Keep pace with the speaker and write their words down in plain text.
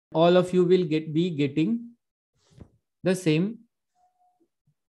all of you will be getting the same.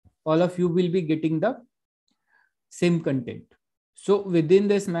 All of you will be getting the same content. So within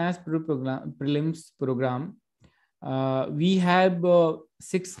this prelims program, we have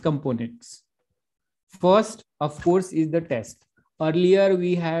 6 components. First, of course, is the test. Earlier,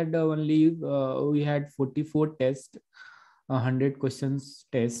 we had we had 44 tests, 100 questions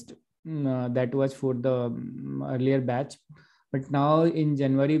test. That was for the earlier batch. But now in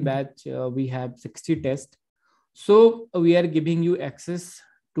January batch, we have 60 tests. So we are giving you access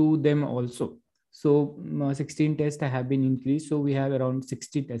to them also. So 16 tests have been increased. So we have around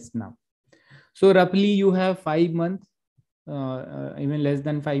 60 tests now. So roughly you have 5 months, even less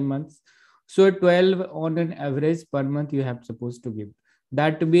than 5 months. So 12 on an average per month you have supposed to give.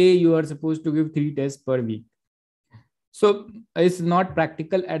 That way you are supposed to give 3 tests per week. So it's not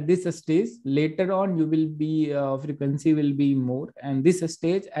practical at this stage. Later on you will be frequency will be more, and this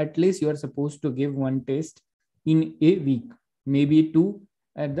stage at least you are supposed to give 1 test in a week, maybe 2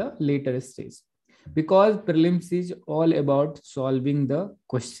 at the later stage, because prelims is all about solving the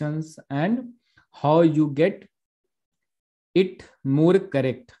questions and how you get it more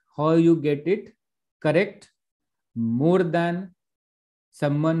correct, how you get it correct more than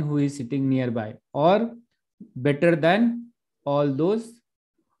someone who is sitting nearby, or better than all those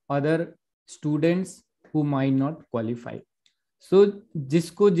other students who might not qualify. So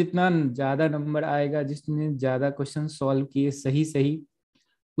जिसको जितना ज्यादा number आएगा, जिसने ज्यादा question solve किए सही सही,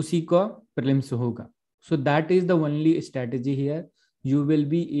 उसी का प्रीलिम्स होगा. So that is the only strategy here. You will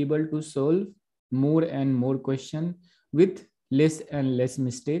be able to solve more and more question with less and less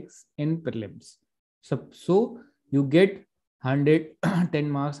mistakes in prelims. So you get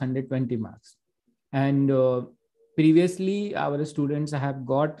 110 marks, 120 marks. And previously our students have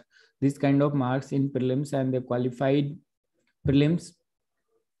got this kind of marks in prelims and they qualified prelims.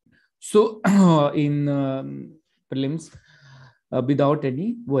 So in prelims without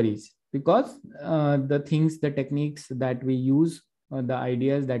any worries, because the techniques that we use, the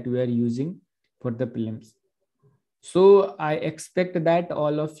ideas that we are using for the prelims. So I expect that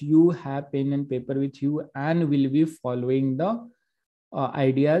all of you have pen and paper with you and will be following the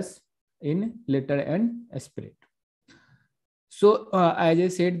ideas in letter and spirit. So as I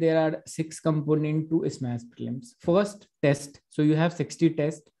said, there are 6 components to SMAS prelims. First, test. So you have 60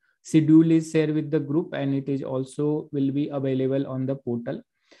 tests. Schedule is shared with the group and it is also will be available on the portal.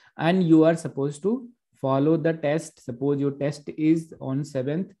 And you are supposed to follow the test. Suppose your test is on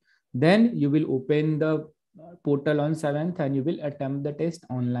 7th, then you will open the portal on 7th and you will attempt the test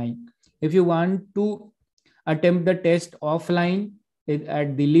online. If you want to attempt the test offline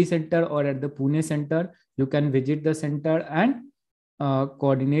at Delhi center or at the Pune center, you can visit the center and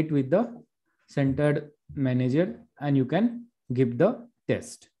coordinate with the center manager and you can give the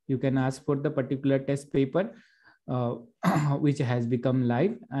test. You can ask for the particular test paper which has become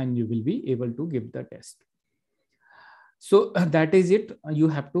live and you will be able to give the test. So that is it. You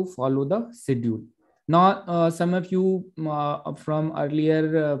have to follow the schedule. Now, some of you from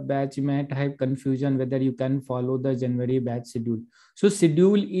earlier batch might have confusion whether you can follow the January batch schedule. So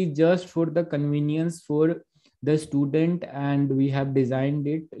schedule is just for the convenience for the student and we have designed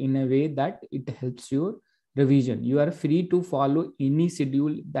it in a way that it helps your revision. You are free to follow any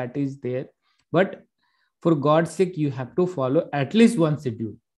schedule that is there, but for God's sake, you have to follow at least one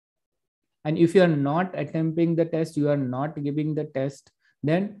schedule. And if you are not attempting the test, you are not giving the test,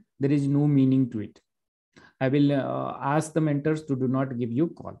 then there is no meaning to it. I will ask the mentors to do not give you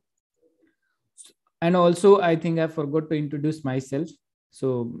call. And also, I think I forgot to introduce myself.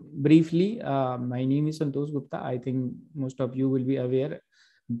 So briefly, my name is Santosh Gupta. I think most of you will be aware.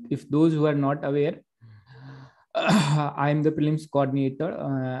 If those who are not aware, I am the prelims coordinator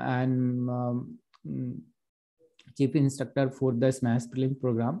and chief instructor for the SMAS prelim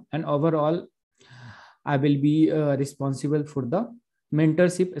program. And overall, I will be responsible for the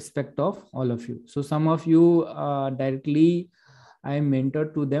mentorship aspect of all of you. So some of you directly I am mentor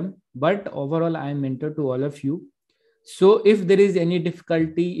to them, but overall I am mentor to all of you. So if there is any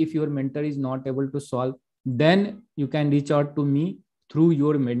difficulty, if your mentor is not able to solve, then you can reach out to me through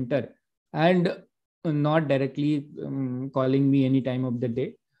your mentor and not directly calling me any time of the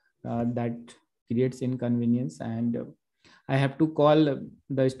day. That creates inconvenience and I have to call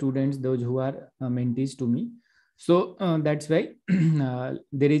the students, those who are mentees to me. So that's why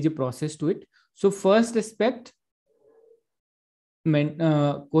there is a process to it. So first aspect,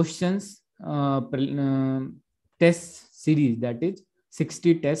 questions, test series, that is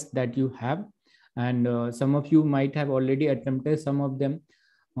 60 tests that you have. And some of you might have already attempted some of them.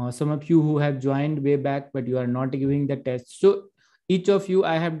 Some of you who have joined way back, but you are not giving the test. So each of you,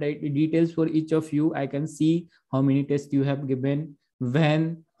 I have details for each of you. I can see how many tests you have given,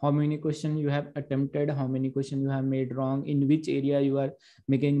 when, how many questions you have attempted, how many questions you have made wrong, in which area you are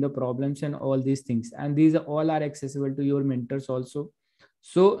making the problems, and all these things. And these all are accessible to your mentors also.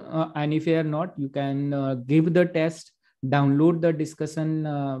 So and if you are not, you can give the test, download the discussion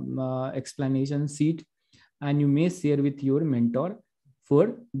explanation sheet, and you may share with your mentor for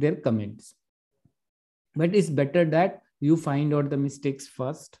their comments. But it's better that you find out the mistakes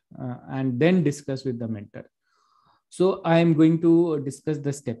first and then discuss with the mentor. So I am going to discuss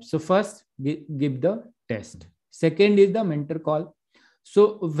the steps. So first, give the test. Second is the mentor call. So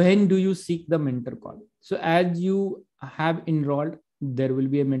when do you seek the mentor call? So as you have enrolled, there will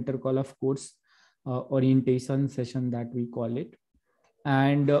be a mentor call, of course, orientation session that we call it.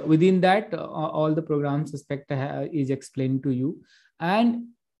 And within that, all the programs aspect is explained to you. And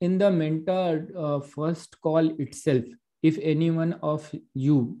in the mentor first call itself, if anyone of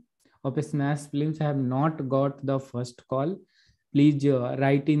you of a smash films have not got the first call, please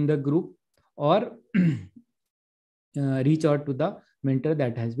write in the group or reach out to the mentor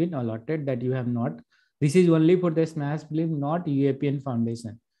that has been allotted, that you have not. This is only for the smash film, not UAPN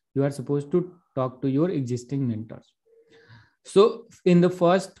Foundation. You are supposed to talk to your existing mentors. So in the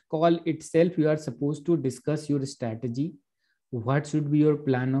first call itself, you are supposed to discuss your strategy. What should be your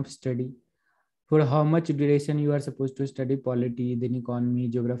plan of study? For how much duration you are supposed to study polity, then economy,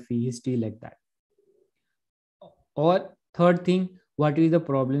 geography, history, like that. Or third thing, what is the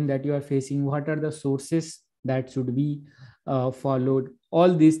problem that you are facing? What are the sources that should be followed?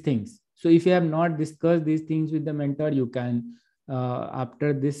 All these things. So if you have not discussed these things with the mentor, you can,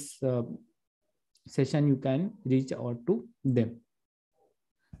 after this session, you can reach out to them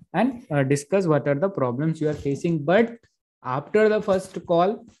and discuss what are the problems you are facing. But after the first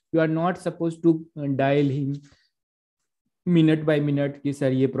call, you are not supposed to dial him minute by minute कि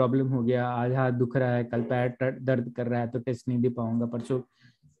sir ये problem हो गया, आज हाथ दुख रहा है, कल पैर दर्द कर रहा है तो टेस्ट नहीं दे पाऊंगा, परसों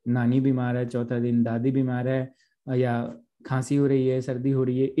नानी बीमार है, चौथा दिन दादी बीमार है, या खांसी हो रही है, सर्दी हो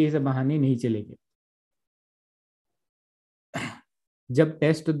रही है, ये सब बहाने नहीं चलेंगे. जब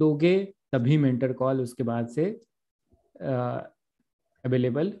टेस्ट दोगे तभी मेंटर कॉल उसके बाद से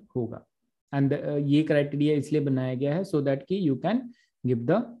अवेलेबल होगा. एंड ये क्राइटेरिया इसलिए बनाया गया है सो दैट कि you can give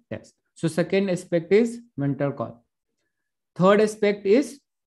the test. So second aspect is mentor call. Third aspect is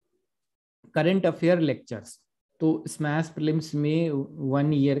current affair lectures. तो स्मैश प्रीलिम्स में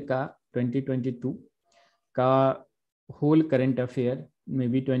 1 ईयर का 2022 का whole current affair, may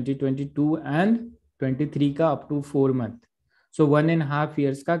be 2022 and 23 का up to 4 month, so 1.5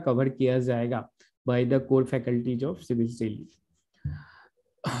 years का cover किया जाएगा by the core faculties of civil studies.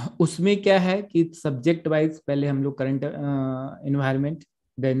 उसमें क्या है कि सब्जेक्ट वाइज पहले हम लोग current environment,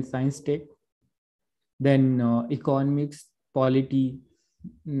 then science tech, then economics, polity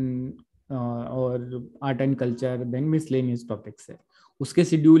और art and culture, then miscellaneous topics है. उसके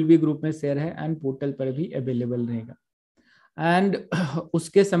शेड्यूल भी ग्रुप में शेयर है एंड पोर्टल पर भी अवेलेबल रहेगा. एंड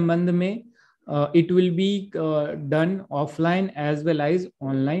उसके संबंध में it will be done offline as well as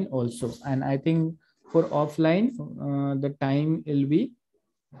online also. And I think for offline the time will be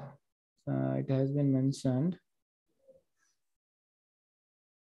it has been mentioned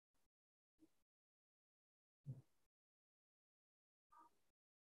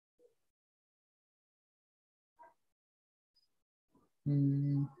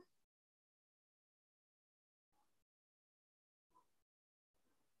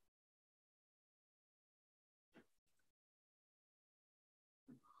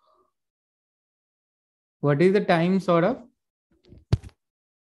what is the time sort of?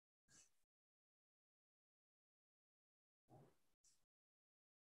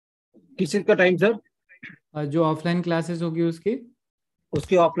 किस चीज का time sir? जो offline classes होगी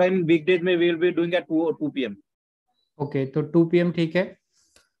उसकी offline weekdays में we will be doing at 2 PM. Okay, तो 2 PM ठीक है.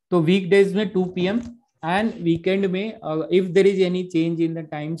 तो वीकडेज में 2 PM एंड वीकेंड में if there is any change in the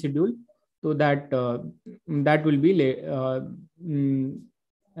time schedule तो that will be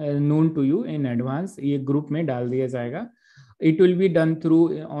known to you in advance. ये group में डाल दिया जाएगा. It will be done through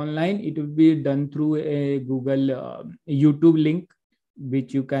online. It will be done through a Google YouTube link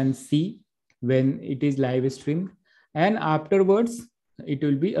which you can see when it is live streamed, and afterwards it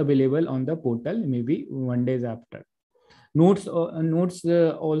will be available on the portal maybe 1 day after. Notes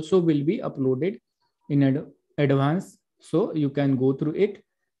also will be uploaded in advance, so you can go through it.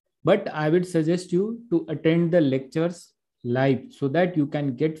 But I would suggest you to attend the lectures live so that you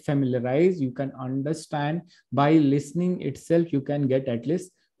can get familiarized, you can understand. By listening itself you can get at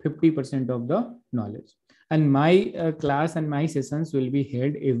least 50% of the knowledge. And my class and my sessions will be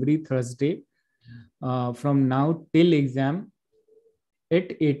held every Thursday from now till exam.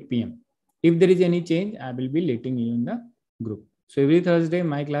 at 8 p.m. If there is any change, I will be letting you in the group. So every Thursday,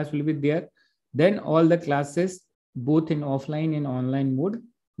 my class will be there. Then all the classes, both in offline and online mode,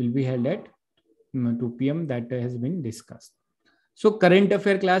 will be held at 2 p.m. that has been discussed. So current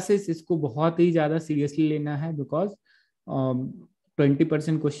affair classes, इसको बहुत ही ज़्यादा seriously लेना है because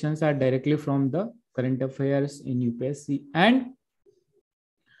 20% questions are directly from the current affairs in UPSC and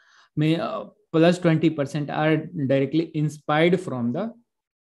plus 20% are directly inspired from the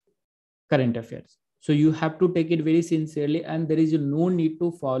current affairs. So you have to take it very sincerely, and there is no need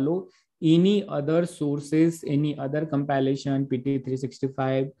to follow any other sources, any other compilation,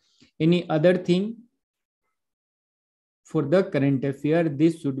 PT365, any other thing for the current affair.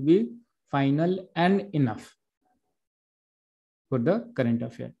 This should be final and enough for the current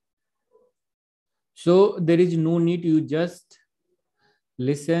affair. So there is no need, you just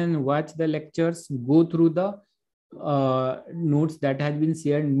listen, watch the lectures, go through the notes that has been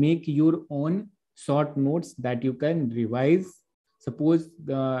shared, make your own short notes that you can revise. Suppose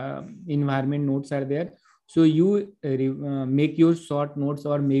the environment notes are there, so you make your short notes,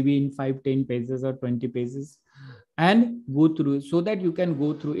 or maybe in 5-10 pages or 20 pages, and go through, so that you can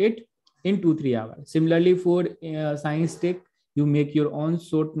go through it in 2-3 hours. Similarly for science tech, you make your own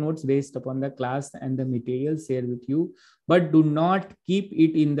short notes based upon the class and the material shared with you, but do not keep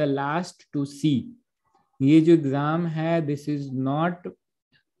it in the last to see. ये जो exam है, this is not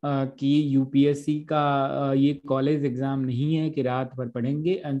कि UPSC का ये college exam नहीं है कि रात भर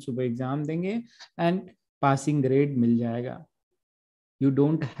पढ़ेंगे एंड सुबह एग्जाम देंगे एंड पासिंग ग्रेड मिल जाएगा. You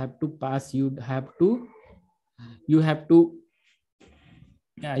don't have to pass, you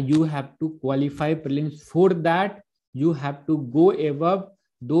have to qualify prelims. For that you have to go above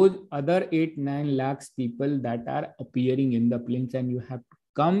those other 8-9 lakhs people that are appearing in the prelims, and you have to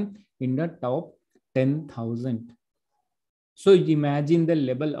come in the top 10,000. So imagine the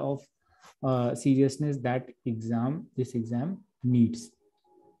level of seriousness that this exam needs.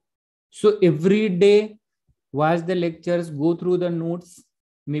 So every day watch the lectures, go through the notes,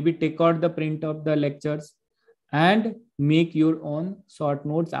 maybe take out the print of the lectures and make your own short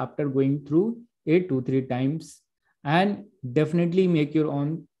notes after going through it 2-3 times, and definitely make your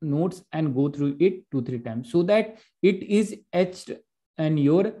own notes and go through it 2-3 times, so that it is etched in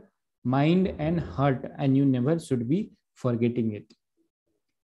your mind and heart, and you never should be forgetting it.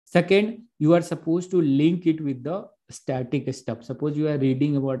 Second, you are supposed to link it with the static stuff. Suppose you are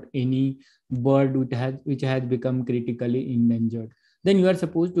reading about any bird which has become critically endangered, then you are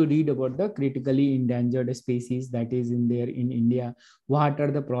supposed to read about the critically endangered species that is in there in India. What are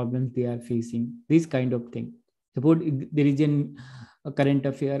the problems they are facing? This kind of thing. Suppose there is a current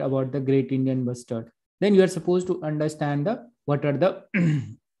affair about the Great Indian Bustard, then you are supposed to understand what are the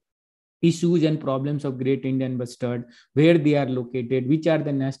issues and problems of Great Indian Bustard, where they are located, which are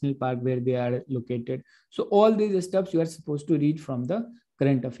the national park where they are located. So all these stuff you are supposed to read from the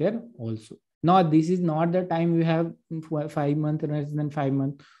current affair also. Now this is not the time you have 5 months, less than 5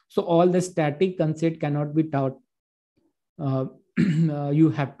 months. So all the static concept cannot be taught.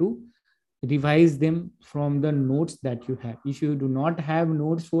 You have to revise them from the notes that you have. If you do not have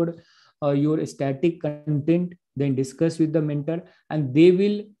notes for your static content, then discuss with the mentor, and they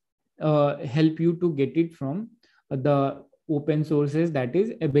will help you to get it from the open sources that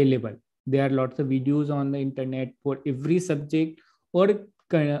is available. There are lots of videos on the internet for every subject, or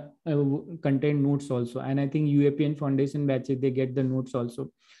content notes also, and I think UAPN Foundation batches, they get the notes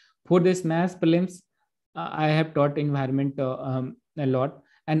also. For this mass prelims, I have taught environment a lot,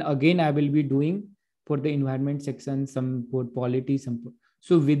 and again I will be doing for the environment section some for polity, some.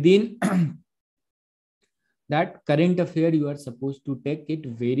 So within that current affair, you are supposed to take it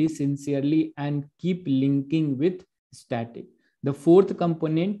very sincerely and keep linking with static. The fourth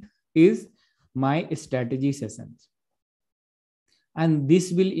component is my strategy sessions, and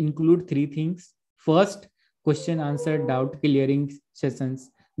this will include 3 things. First, question answer doubt clearing sessions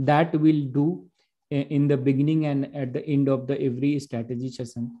that we'll do in the beginning and at the end of the every strategy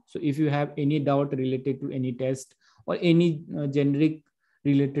session. So if you have any doubt related to any test or any generic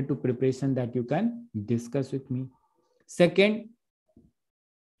related to preparation, that you can discuss with me. Second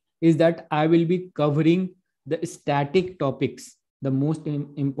is that I will be covering the static topics, the most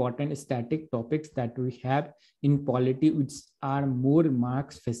important static topics that we have in polity, which are more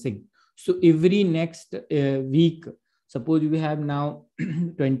marks facing. So every next week, suppose we have now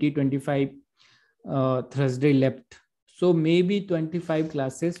 20-25 Thursday left, so maybe 25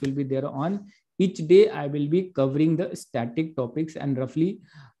 classes will be there on each day. I will be covering the static topics, and roughly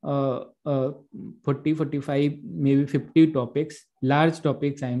 40-45, maybe 50 topics, large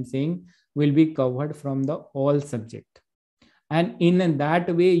topics I am saying, will be covered from the all subject. And in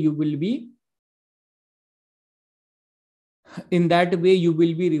that way you will be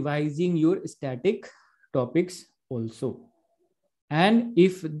revising your static topics also. And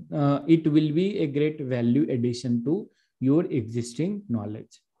if it will be a great value addition to your existing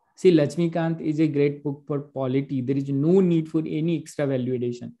knowledge. See, Lakshmikant is a great book for polity. There is no need for any extra value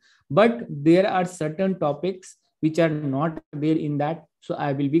addition, but there are certain topics which are not there in that, so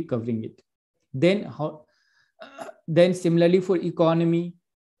I will be covering it. Then similarly for economy,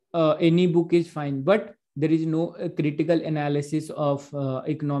 any book is fine, but there is no critical analysis of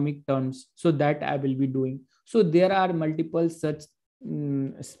economic terms, so that I will be doing. So there are multiple such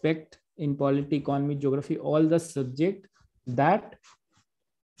aspect in polity, economy, geography, all the subject that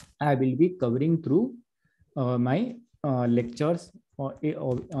I will be covering through my lectures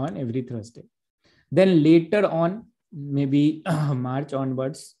on every Thursday. Then later on, maybe March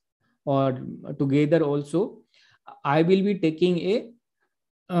onwards or together also, I will be taking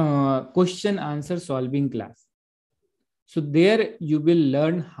a question answer solving class. So there you will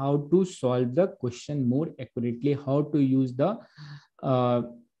learn how to solve the question more accurately, how to use the uh,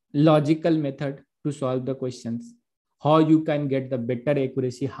 logical method to solve the questions, how you can get the better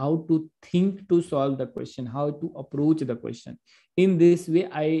accuracy, how to think to solve the question, how to approach the question. In this way,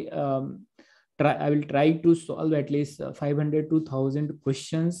 I will try to solve at least 500 to 1000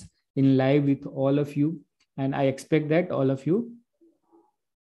 questions in live with all of you, and I expect that all of you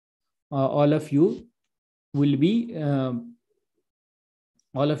will be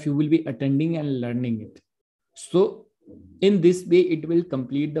attending and learning it. So in this way it will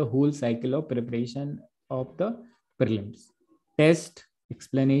complete the whole cycle of preparation of the prelims: test,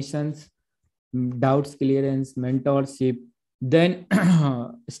 explanations, doubts clearance, mentorship, then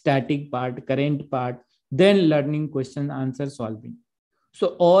static part, current part, then learning question answer solving.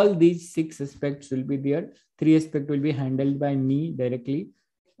 So all these 6 aspects will be there. 3 aspects will be handled by me directly.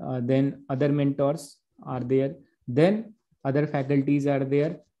 Then other mentors are there. Then other faculties are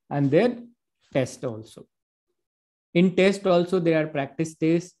there. And then test also. In test also, there are practice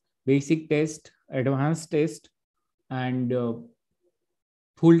tests, basic test, advanced test, and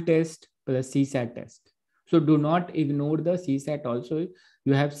full test plus CSAT test. So do not ignore the CSAT also.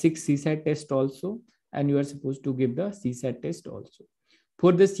 You have 6 CSAT test also, and you are supposed to give the CSAT test also.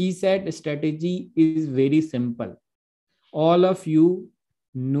 For the CSAT, strategy is very simple. All of you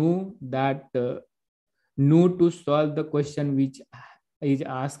know that know to solve the question which is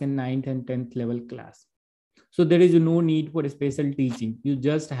asked in 9th and 10th level class. So there is no need for special teaching. You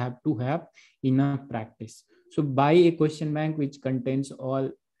just have to have enough practice. So buy a question bank which contains uh,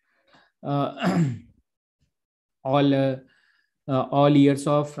 all years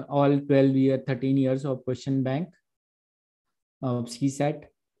of all 12 year 13 years of question bank of CSAT.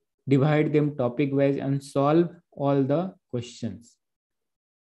 Divide them topic wise and solve all the questions,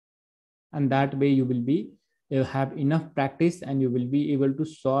 and that way you will be have enough practice and you will be able to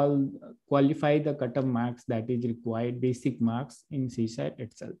solve, qualify the cut-off marks that is required, basic marks in CSAT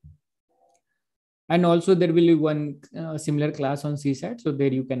itself. And also there will be one similar class on CSAT, so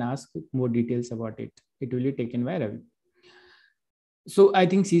there you can ask more details about it. It will be taken by Ravi. So I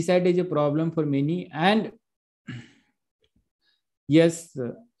think CSAT is a problem for many, and yes,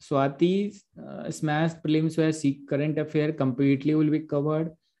 Swati's smash prelims where current affair completely will be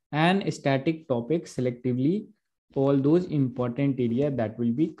covered, and static topics selectively, all those important areas that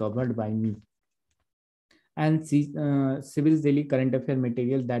will be covered by me. And civil's daily current affair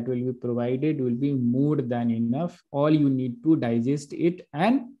material that will be provided will be more than enough. All you need to digest it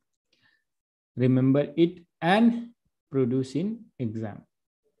and remember it and produce in exam.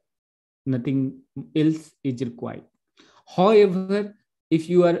 Nothing else is required. However, if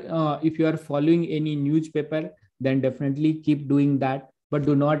you are following any newspaper, then definitely keep doing that, but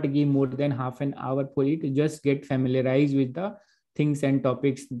do not give more than half an hour for it. Just get familiarized with the things and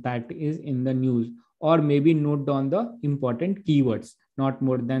topics that is in the news, or maybe note down the important keywords. Not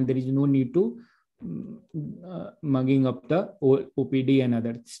more than, there is no need to mugging up the OPD and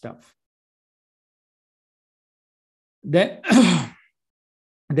other stuff. Then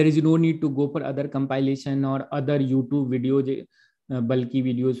there is no need to go for other compilation or other YouTube videos, bulky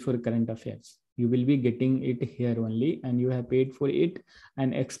videos for current affairs. You will be getting it here only, and you have paid for it,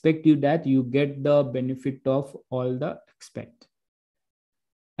 and expect you that you get the benefit of all the aspect.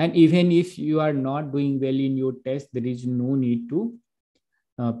 And even if you are not doing well in your test, there is no need to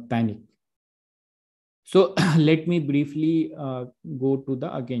panic. So let me briefly go to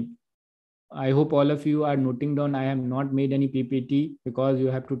the again. I hope all of you are noting down. I have not made any PPT because you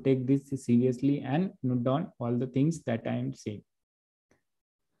have to take this seriously and note down all the things that I am saying.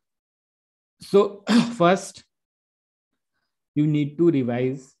 So first, you need to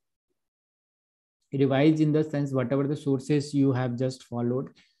revise in the sense whatever the sources you have just followed,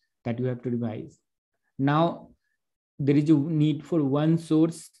 that you have to revise. Now there is a need for one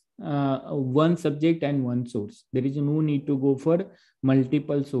source, one subject and one source. There is no need to go for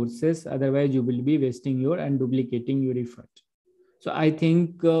multiple sources, otherwise you will be wasting your and duplicating your effort. So I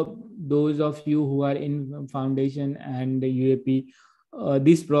think those of you who are in foundation and UAP,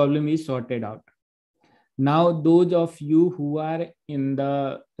 this problem is sorted out. Now those of you who are in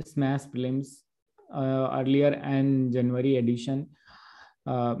the smash prelims earlier and January edition,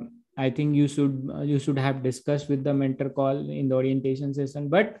 I think you should have discussed with the mentor call in the orientation session.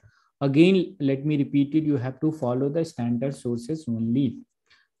 But again, let me repeat it, you have to follow the standard sources only.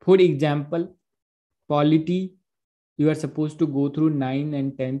 For example, polity, you are supposed to go through 9th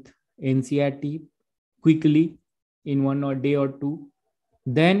and 10th NCERT quickly in one or day or two.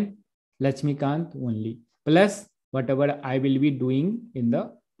 Then Lakshmikant only, plus whatever I will be doing in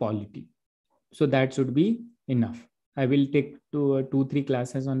the polity. So that should be enough. I will take 2-3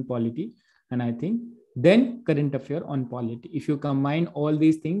 classes on polity, and I think then current affair on polity. If you combine all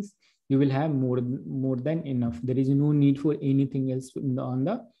these things, you will have more than enough. There is no need for anything else on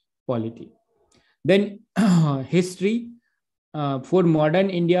the polity. Then history, for modern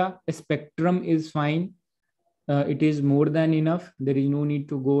India, a spectrum is fine. It is more than enough. There is no need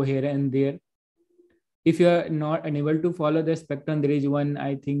to go here and there. If you are not unable to follow the spectrum, there is one,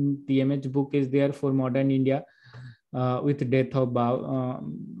 I think TMH book is there for modern India, with death of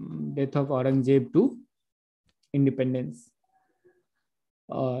Aurangzeb to independence.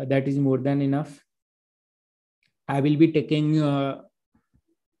 That is more than enough. I will be taking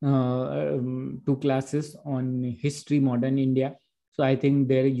 2 classes on history modern India. So I think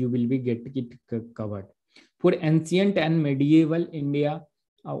there you will be getting it covered. For ancient and medieval India,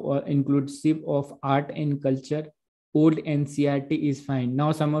 inclusive of art and culture, old NCERT is fine.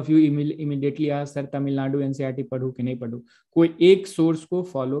 Now some of you immediately ask, sir, Tamil Nadu NCERT पढ़ूं कि नहीं पढ़ूं? कोई एक source को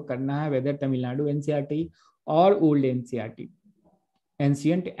follow करना है, whether Tamil Nadu NCERT or old NCERT,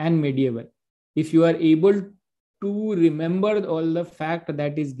 ancient and medieval. If you are able to remember all the fact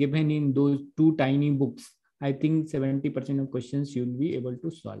that is given in those 2 tiny books, I think 70% of questions you will be able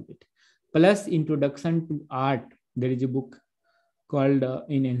to solve it. Plus introduction to art, there is a book called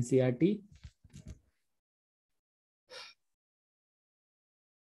in NCERT.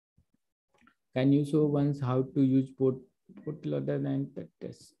 Can you show once how to use portal other than the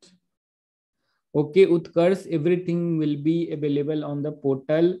test? Okay, Utkarsh, everything will be available on the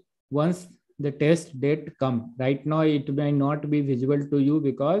portal once the test date come. Right now, it may not be visible to you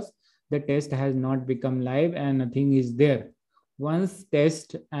because the test has not become live and nothing is there. Once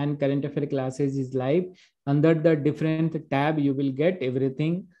test and current affair classes is live, under the different tab, you will get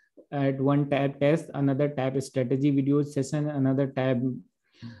everything. At one tab test, another tab strategy video session, another tab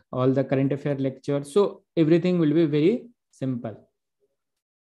all the current affair lecture. So everything will be very simple.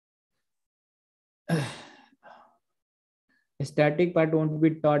 Static part won't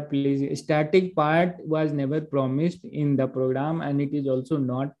be taught, please. Static part was never promised in the program, and it is also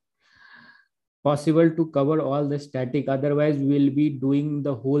not possible to cover all the static. Otherwise, we will be doing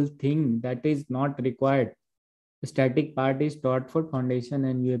the whole thing. That is not required. Static part is taught for foundation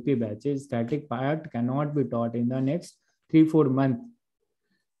and UAP batches. Static part cannot be taught in the next 3-4 months.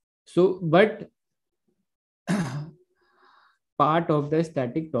 So, but part of the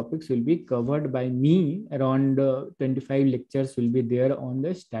static topics will be covered by me. Around 25 lectures will be there on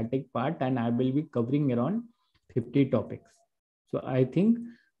the static part, and I will be covering around 50 topics. So I think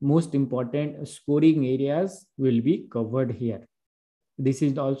most important scoring areas will be covered here. This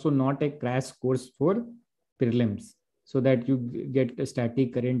is also not a crash course for prelims, so that you get a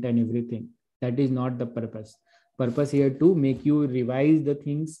static, current and everything. That is not the purpose. Purpose here to make you revise the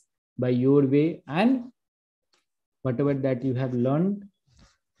things by your way and whatever that you have learned,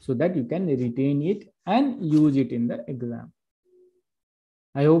 so that you can retain it and use it in the exam.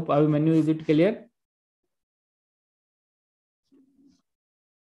 I hope our menu is it clear?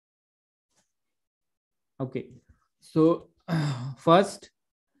 Okay, so first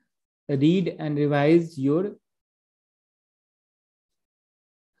read and revise your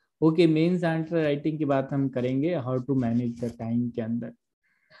okay mains answer writing की बात हम करेंगे, how to manage the time के अंदर.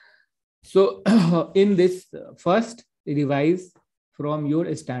 So in this, first revise from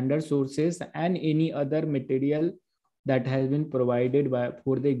your standard sources and any other material that has been provided by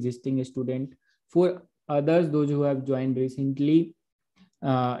for the existing student. For others, those who have joined recently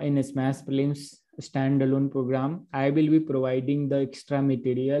in a smash prelims standalone program, I will be providing the extra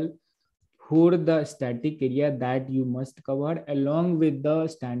material for the static area that you must cover along with the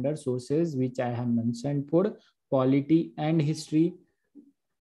standard sources which I have mentioned for polity and history.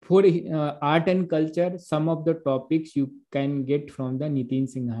 For art and culture, some of the topics you can get from the Nitin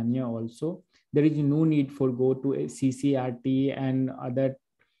Singhania also. There is no need for go to a CCRT and other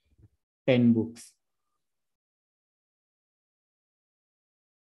 10 books.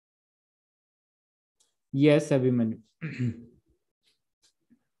 Yes, Abhimanyu.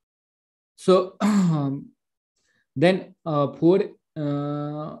 So then for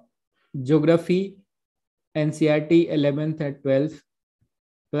geography, NCRT 11th and 12th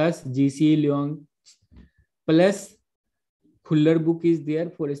plus GCE Leong plus Fuller book is there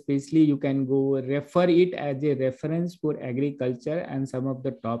for, especially you can go refer it as a reference for agriculture and some of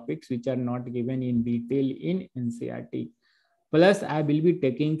the topics which are not given in detail in NCRT. Plus I will be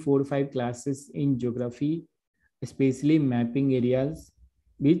taking 4 or 5 classes in geography, especially mapping areas,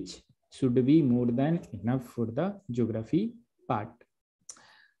 which should be more than enough for the geography part.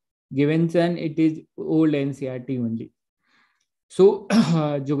 Given then it is old NCRT only. So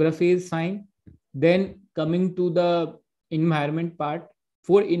geography is fine. Then coming to the environment part,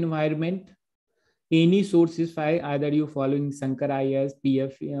 for environment, any source is fine. Either you following Sankar IS,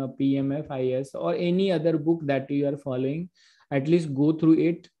 PMF IS, or any other book that you are following, at least go through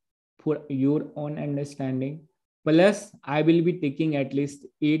it for your own understanding. Plus, I will be taking at least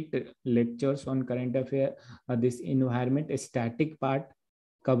 8 lectures on current affair, this environment, a static part,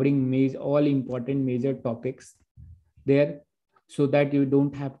 covering all important major topics there, so that you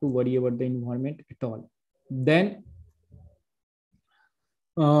don't have to worry about the environment at all. Then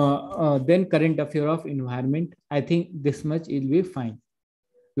current affair of environment, I think this much will be fine.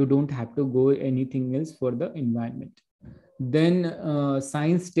 You don't have to go anything else for the environment. Then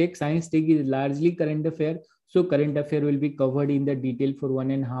science tech is largely current affair, so current affair will be covered in the detail for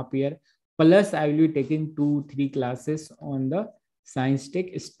 1.5 years. Plus I will be taking 2-3 classes on the science tech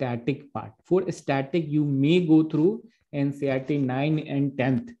static part. For static you may go through NCRT 9 and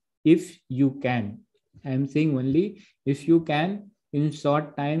 10th if you can. I am saying only if you can, in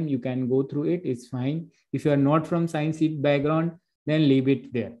short time you can go through it, it's fine. If you are not from science background, then leave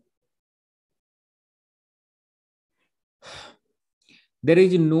it there. There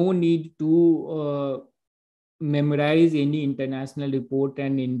is no need to memorize any international report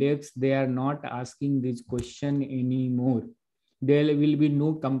and index. They are not asking this question anymore. There will be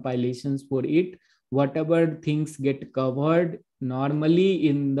no compilations for it. Whatever things get covered normally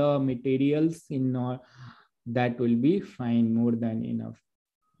in the materials, that will be fine, more than enough.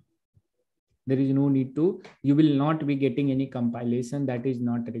 There is no need to, you will not be getting any compilation, that is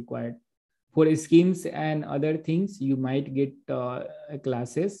not required. For schemes and other things, you might get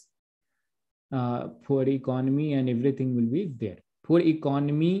classes for economy, and everything will be there. For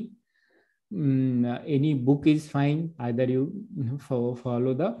economy, any book is fine. Either you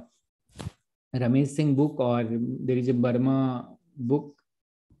follow the Ramesh Singh book, or there is a Burma book,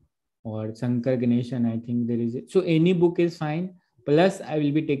 or Shankar Ganeshan, I think there is. So any book is fine. Plus I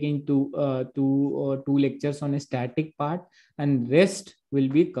will be taking two lectures on a static part, and rest will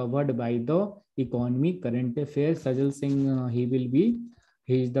be covered by the economy, current affairs. Sajal Singh,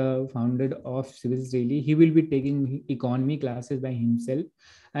 he is the founder of Civis Daily. He will be taking economy classes by himself,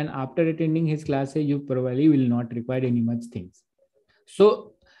 and after attending his classes, you probably will not require any much things.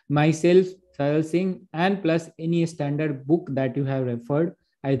 So myself, Sajal Singh, and plus any standard book that you have referred,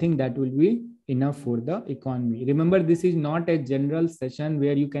 I think that will be enough for the economy. Remember, this is not a general session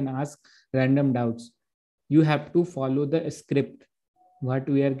where you can ask random doubts. You have to follow the script what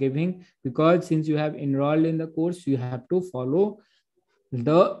we are giving, because since you have enrolled in the course, you have to follow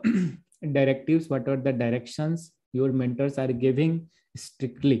the directives, what are the directions your mentors are giving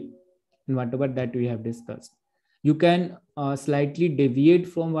strictly, and whatever that we have discussed. You can slightly deviate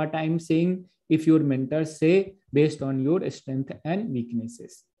from what I'm saying if your mentors say based on your strength and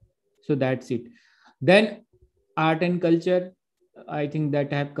weaknesses. So that's it. Then art and culture, I think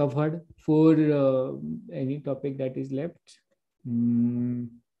that I have covered. For any topic that is left,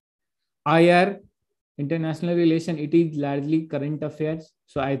 IR, international relation, it is largely current affairs.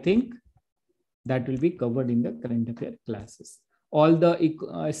 So I think that will be covered in the current affair classes. All the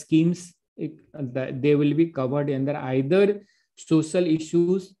schemes, they will be covered under either social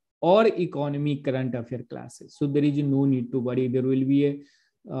issues or economy current affair classes. So there is no need to worry. There will be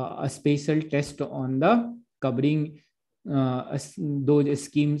a special test on the covering those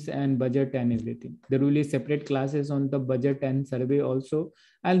schemes and budget and everything. There will be separate classes on the budget and survey also,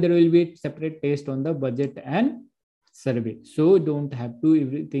 and there will be separate test on the budget and survey. So don't have to,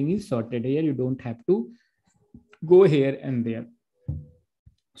 everything is sorted here. You don't have to go here and there.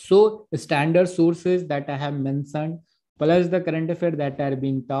 So standard sources that I have mentioned, plus the current affairs that are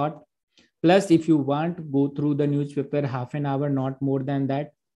being taught, Plus, if you want, go through the newspaper half an hour, not more than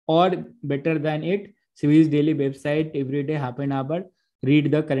that, or better than it, Civil's daily website every day half an hour.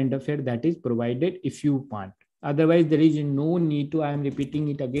 Read the current affair that is provided if you want. Otherwise, there is no need to. I am repeating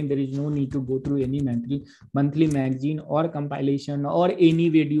it again. There is no need to go through any monthly magazine or compilation or any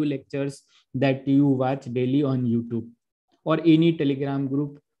video lectures that you watch daily on YouTube or any Telegram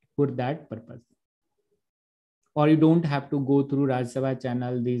group for that purpose. Or you don't have to go through Raj Sabha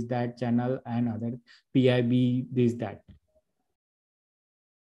channel, this, that channel, and other PIB, this, that.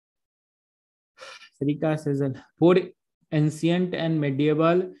 Sarika says, for ancient and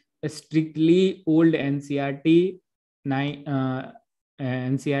medieval, strictly old NCRT,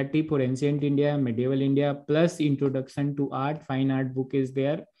 NCRT for ancient India, medieval India, plus introduction to art, fine art book is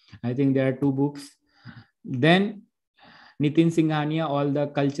there. I think there are 2 books. Then Nitin Singhania, all the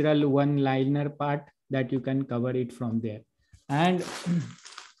cultural one-liner part that you can cover it from there. And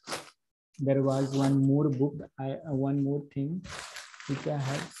there was one more book, one more thing which I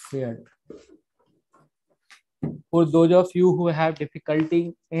have shared. For those of you who have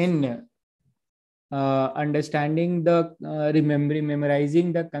difficulty in understanding the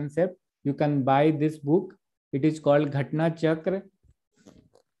memorizing the concept, you can buy this book. It is called Ghatna Chakra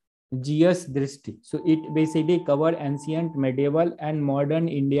GS Drishti. So it basically cover ancient, medieval, and modern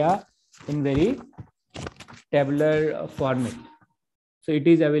India in very tabular format. So it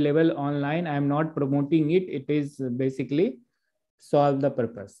is available online. I am not promoting it. It is basically solve the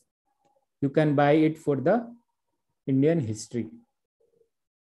purpose. You can buy it for the Indian history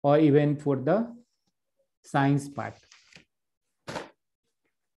or even for the science part.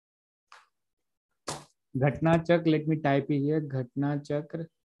 Ghatna Chakra, let me type it here. Ghatna Chakra.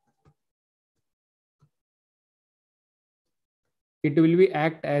 It will be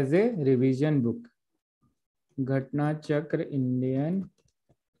act as a revision book. Ghatna Chakra Indian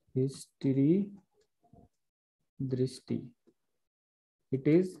History Drishti. It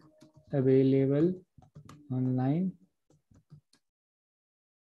is available online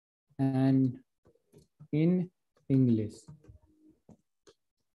and in English.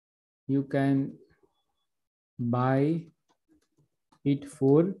 You can buy it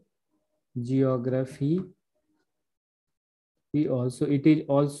for geography. It is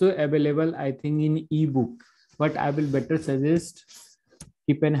also available, I think, in ebook. But I will better suggest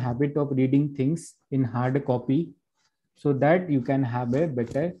keep an habit of reading things in hard copy so that you can have a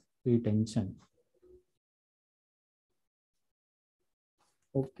better retention.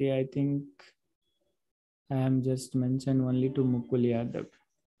 Okay, I think I am just mentioned only to Mukul Yadav.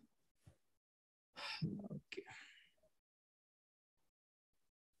 Okay.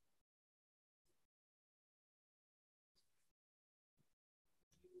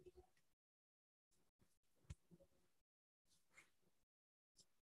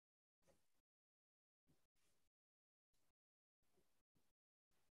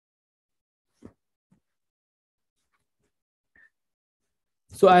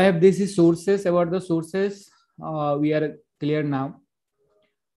 So I have these sources. About the sources, we are clear now.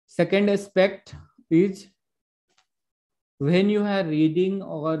 Second aspect is when you are reading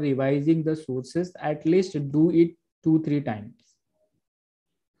or revising the sources, at least do it 2-3 times.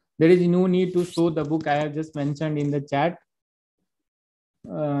 There is no need to show the book I have just mentioned in the chat.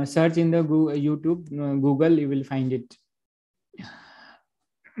 Search in the YouTube, Google, you will find it.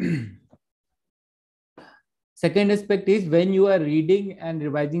 Second aspect is when you are reading and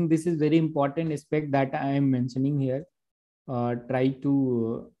revising, this is very important aspect that I am mentioning here. Try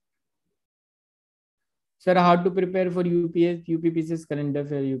to sir, how to prepare for UPS, UPPCS current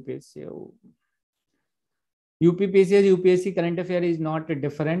affair, UPSC. UPPCS, UPSC current affair is not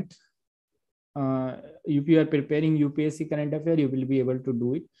different. If you are preparing UPSC current affair, you will be able to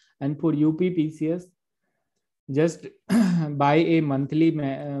do it. And for UPPCS, just buy a monthly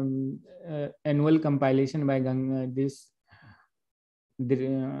annual compilation by this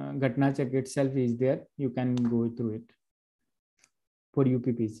Ghatna Chakra itself is there. You can go through it for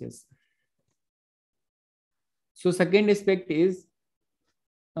UPPCS. So second aspect is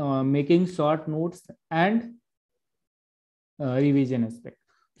making short notes and revision aspect.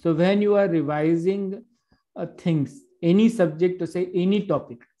 So when you are revising things, any subject, to say any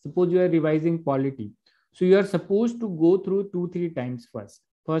topic, suppose you are revising polity, so you are supposed to go through 2-3 times first.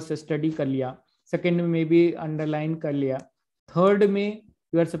 First study kar liya, second में maybe underline कर लिया, third में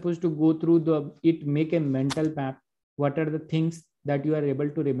you are supposed to go through make a mental map. What are the things that you are able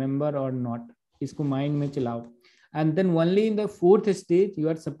to remember or not? इसको mind में चलाओ. And then only in the fourth stage you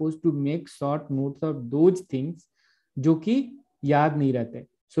are supposed to make short notes of those things जो कि याद नहीं रहते.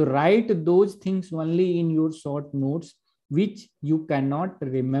 So write those things only in your short notes which you cannot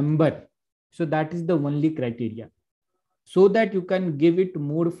remember So that is the only criteria, so that you can give it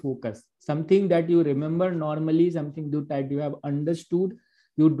more focus. Something that you remember normally, something that you have understood,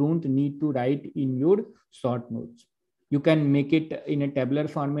 you don't need to write in your short notes. You can make it in a tabular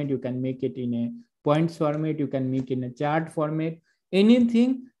format, you can make it in a points format, you can make it in a chart format,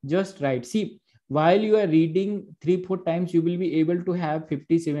 anything, just write. See, while you are reading 3-4 times, you will be able to have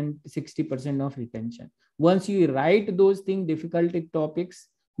 57-60% of retention. Once you write those things, difficult topics,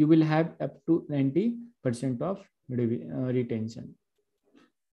 you will have up to 90% of retention.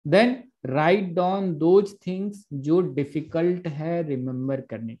 Then write down those things जो difficult है remember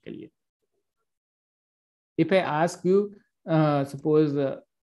करने के लिए. If I ask you, suppose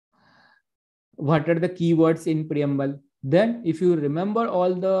what are the keywords in preamble, then if you remember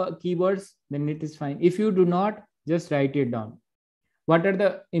all the keywords, then it is fine. If you do not, just write it down. What are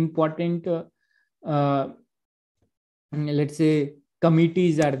the important, let's say,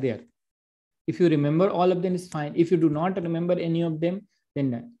 committees are there? If you remember all of them, is fine. If you do not remember any of them,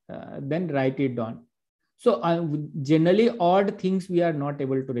 then write it down. So generally odd things we are not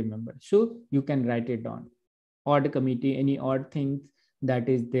able to remember, so you can write it down. Odd committee, any odd things that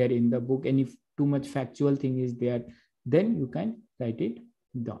is there in the book, any too much factual thing is there, then you can write it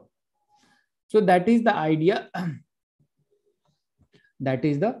down. So that is the idea. That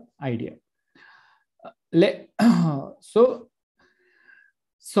is the idea. So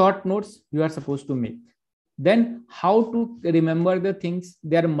short notes you are supposed to make. Then how to remember the things?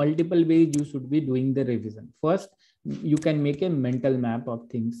 There are multiple ways you should be doing the revision. First, you can make a mental map of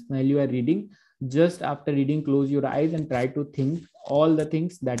things while you are reading. Just after reading, close your eyes and try to think all the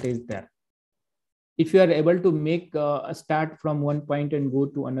things that is there. If you are able to make a start from one point and go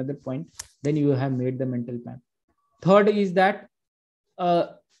to another point, then you have made the mental map. Third is that a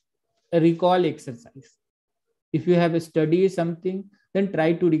recall exercise. If you have studied something, then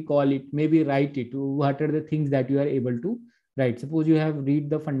try to recall it, maybe write it. What are the things that you are able to write? Suppose you have read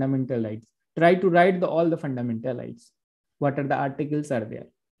the fundamental rights, try to write all the fundamental rights. What are the articles are there?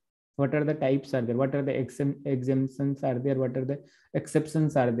 What are the types are there? What are the exemptions are there? What are the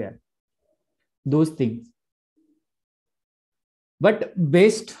exceptions are there? Those things. But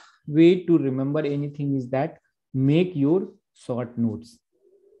best way to remember anything is that make your short notes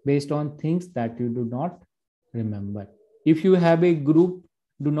based on things that you do not remember. If you have a group,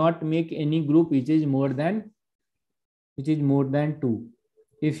 do not make any group which is more than 2.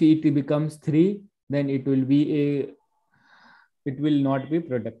 If it becomes 3, then it will not be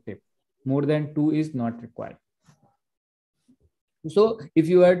productive. More than 2 is not required. So if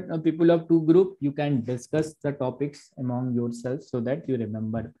you are people of 2 group, you can discuss the topics among yourselves so that you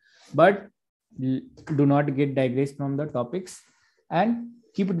remember, but do not get digress from the topics and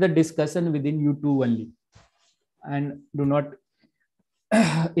keep the discussion within you two only, and do not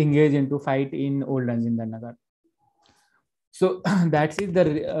engage into fight in old Ranjinder Nagar. So that's it,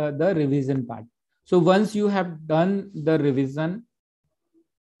 the revision part. So once you have done the revision,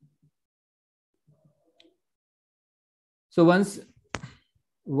 so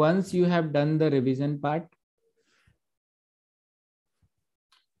once you have done the revision part,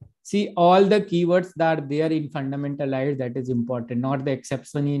 see all the keywords that are there in fundamentalized, that is important, not the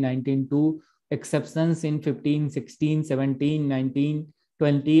exception in 19.2, exceptions in 15, 16, 17, 19,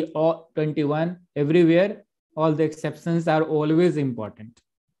 20 or 21, everywhere all the exceptions are always important.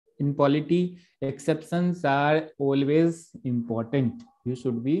 In polity, exceptions are always important. You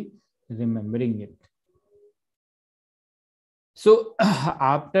should be remembering it. So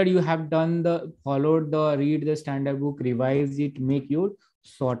after you have done read the standard book, revise it, make your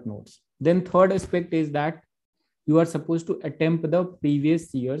short notes. Then third aspect is that you are supposed to attempt the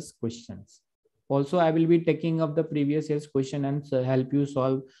previous year's questions. Also, I will be taking up the previous year's question and help you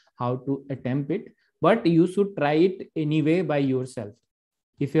solve how to attempt it. But you should try it anyway by yourself.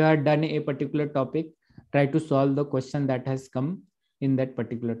 If you have done a particular topic, try to solve the question that has come in that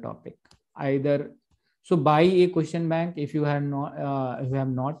particular topic. So buy a question bank if you have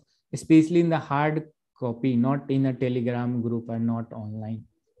not, especially in the hard copy, not in a Telegram group and not online.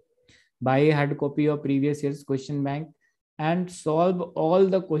 Buy a hard copy of previous year's question bank and solve all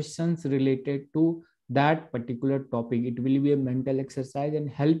the questions related to that particular topic. It will be a mental exercise and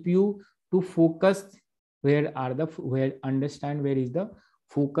help you to focus understand where is the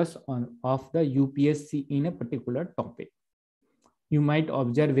focus of the UPSC in a particular topic. You might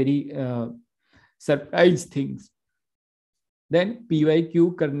observe very surprise things. Then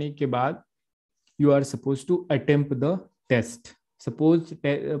PYQ करने के बाद you are supposed to attempt the test. Suppose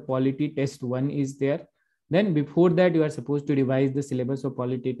polity test 1 is there. Then before that, you are supposed to revise the syllabus of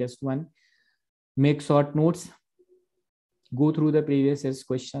polity test 1, make short notes, go through the previous year's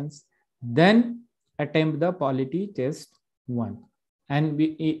questions, Then attempt the polity test 1. And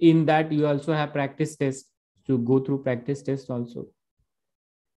in that you also have practice test. So go through practice test also.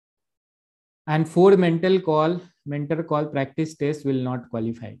 And for mentor call practice test will not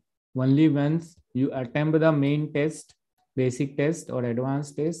qualify. Only once you attempt the main test, basic test or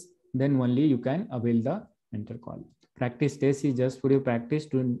advanced test, then only you can avail the mentor call. Practice test is just for your practice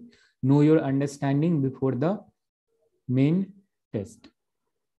to know your understanding before the main test.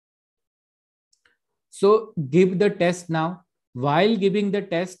 So give the test now. While giving the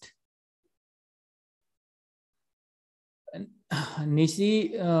test,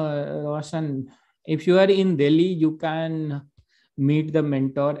 Nishi, Roshan, if you are in Delhi, you can meet the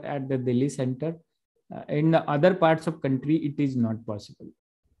mentor at the Delhi center. In the other parts of country, it is not possible.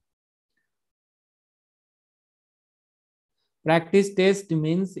 Practice test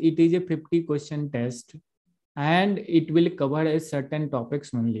means it is a 50 question test and it will cover a certain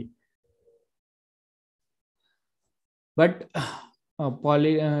topics only. But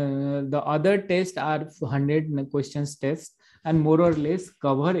the other tests are 100 questions test and more or less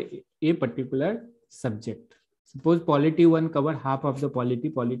cover a particular subject. Suppose polity 1 cover half of the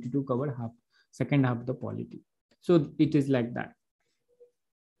polity 2 cover half, second half of the polity. So it is like that.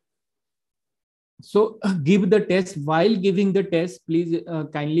 So give the test. While giving the test, please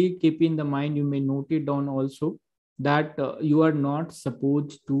kindly keep in the mind, you may note it down also, that you are not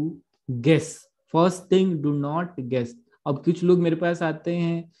supposed to guess. First thing, do not guess. अब कुछ लोग मेरे पास आते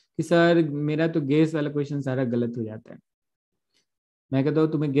हैं कि sir मेरा तो guess वाला क्वेश्चन सारा गलत हो जाता है. मैं कहता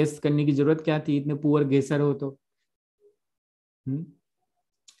हूँ तुम्हें गेस करने की जरूरत क्या थी, इतने पुअर गेसर हो तो.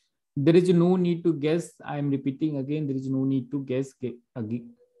 There is no need to guess. I am repeating again, there is no need to guess again.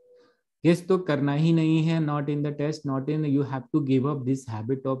 Guess तो करना ही नहीं है. Not in the test, not in. You have to give up this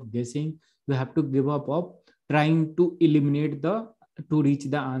habit of guessing. You have to give up of trying to eliminate to reach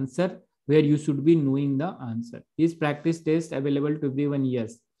the answer where you should be knowing the answer. Is practice test available to everyone?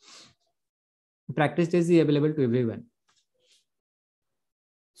 Yes. Practice test is available to everyone.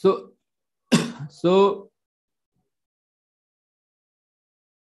 So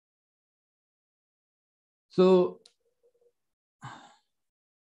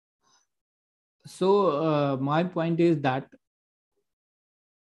my point is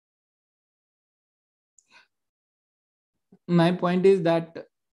that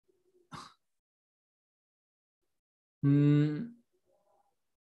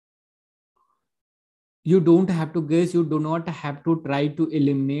you don't have to guess. You do not have to try to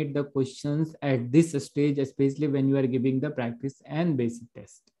eliminate the questions at this stage, especially when you are giving the practice and basic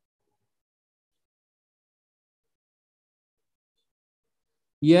test.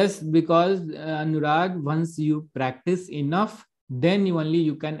 Yes, because Anurag, once you practice enough, then only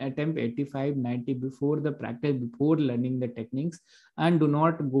you can attempt 85, 90 before the practice, before learning the techniques, and do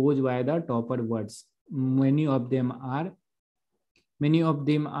not go by the topper words. Many of them are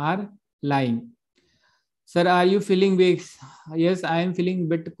lying. Sir, are you feeling weak? Yes, I am feeling a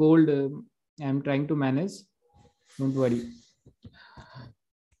bit cold. I am trying to manage. Don't worry.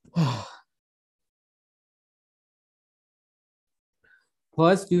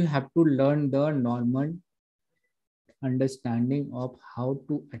 First, you have to learn the normal understanding of how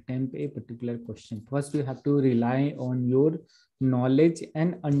to attempt a particular question. First, you have to rely on your knowledge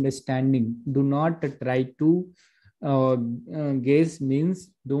and understanding. Do not try to guess,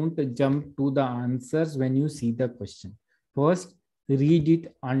 means don't jump to the answers when you see the question. First, read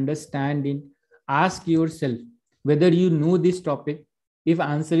it, understand it, ask yourself whether you know this topic. If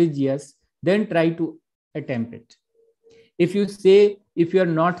answer is yes, then try to attempt it. If you are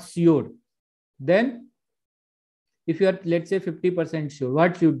not sure, then if you are, let's say, 50% sure,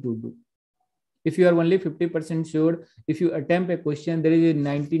 what should you do? If you are only 50% sure, if you attempt a question, there is a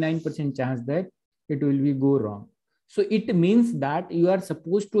 99% chance that it will be go wrong. So it means that you are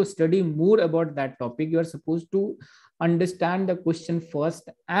supposed to study more about that topic. You are supposed to understand the question first,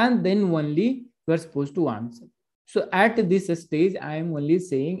 and then only you are supposed to answer. So at this stage, I am only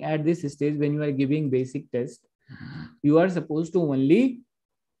saying, at this stage, when you are giving basic test, you are supposed to only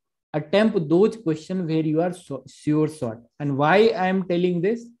attempt those questions where you are sure shot. And why I am telling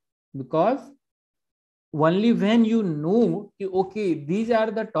this? Because only when you know, okay, these are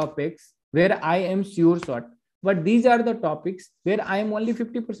the topics where I am sure shot, but these are the topics where I am only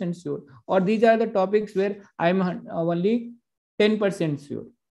 50% sure, or these are the topics where I am only 10% sure.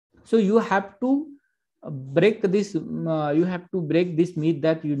 So you have to break this. You have to break this myth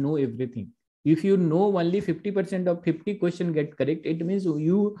that you know everything. If you know only 50% of 50 question get correct, it means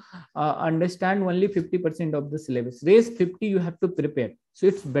you understand only 50% of the syllabus. Rest 50 you have to prepare. So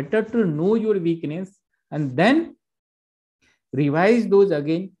it's better to know your weakness and then revise those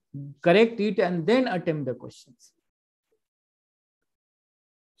again, correct it, and then attempt the questions.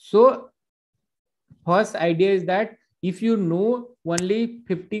 So first idea is that if you know only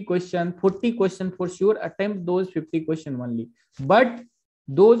 50 question, 40 question for sure, attempt those 50 question only. But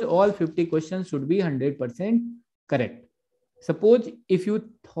those all 50 questions should be 100% correct. Suppose if you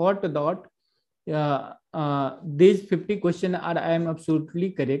thought that these 50 question are I am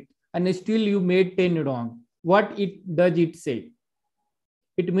absolutely correct, and still you made 10 wrong, what it does it say?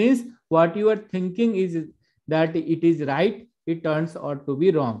 It means what you are thinking is that it is right, it turns out to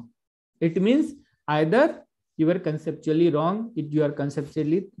be wrong. It means either you are conceptually wrong, you are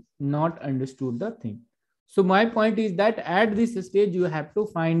conceptually not understood the thing. So my point is that at this stage you have to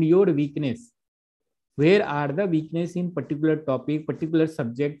find your weakness. Where are the weakness in particular topic, particular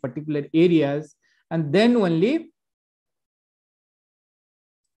subject, particular areas, and then only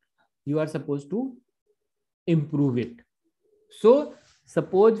you are supposed to improve it. So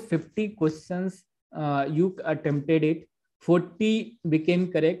suppose 50 questions you attempted it, 40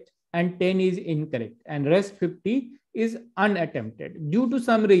 became correct and 10 is incorrect, and rest 50 is unattempted due to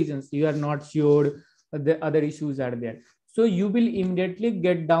some reasons. You are not sure, the other issues are there. So you will immediately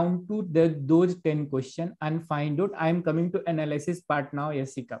get down to those 10 questions and find out. I am coming to analysis part now,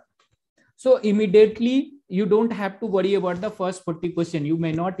 Jessica. So immediately you don't have to worry about the first 40 question. You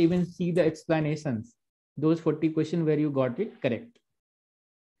may not even see the explanations. Those 40 questions where you got it correct.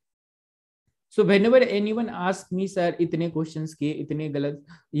 So whenever anyone asks me, sir, इतने questions किए, इतने गलत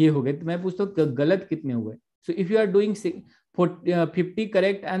ये हो गए, तो मैं पूछता हूँ गलत कितने हुए. So if you are doing 50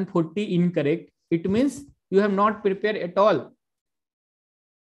 correct and 40 incorrect, it means you have not prepared at all.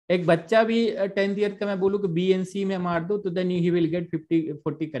 एक बच्चा भी 10th year का मैं बोलूँ कि BNC में मार दो, तो then he will get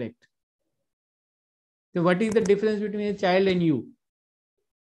 40 correct. So what is the difference between a child and you?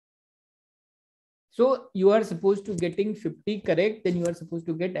 So you are supposed to getting 50 correct, then you are supposed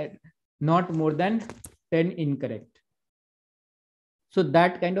to get not more than 10 incorrect. So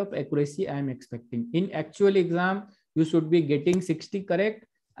that kind of accuracy I am expecting. In actual exam, you should be getting 60 correct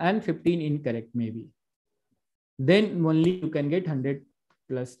and 15 incorrect maybe. Then only you can get 100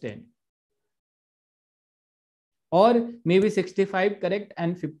 plus 10. Or maybe 65 correct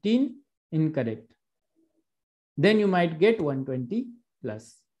and 15 incorrect. Then you might get 120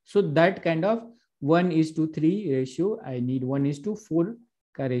 plus. So that kind of 1:3 ratio I need. 1:4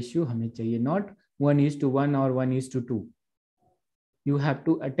 का ratio हमें चाहिए, not 1:1 or 1:2. You have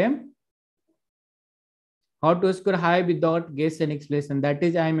to attempt. How to score high without guess and explanation. That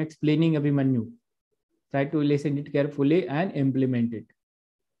is I am explaining Abhimanyu. Try to listen it carefully and implement it.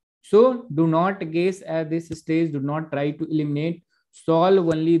 So do not guess at this stage. Do not try to eliminate. Solve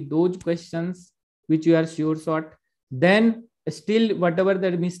only those questions which you are sure short. Then still whatever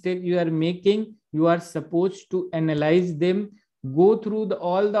the mistake you are making, you are supposed to analyze them. Go through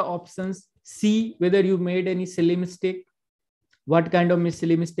all the options. See whether you made any silly mistake. What kind of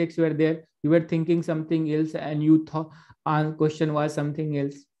silly mistakes were there? You were thinking something else and you thought question was something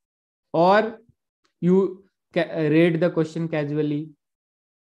else. Or you read the question casually.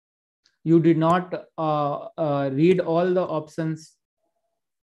 You did not read all the options.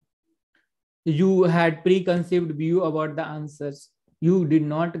 You had preconceived view about the answers. You did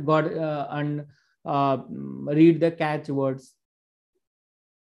not read the catch words.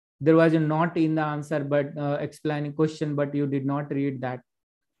 There was a not in the answer, but explaining question, but you did not read that.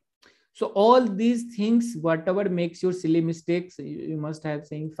 So all these things, whatever makes your silly mistakes, you must have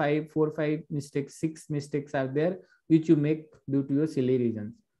saying 5 mistakes, 6 mistakes are there, which you make due to your silly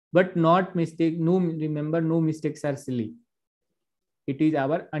reasons. But not mistake. No, remember, no mistakes are silly. It is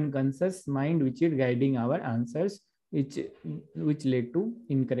our unconscious mind which is guiding our answers, which led to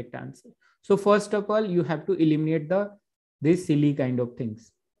incorrect answer. So first of all, you have to eliminate this silly kind of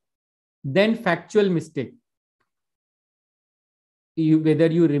things. Then factual mistake. Whether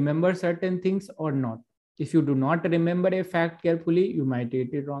you remember certain things or not. If you do not remember a fact carefully, you might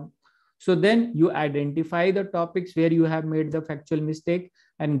get it wrong. So then you identify the topics where you have made the factual mistake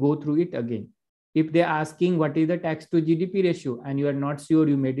and go through it again. If they're asking what is the tax to GDP ratio and you are not sure,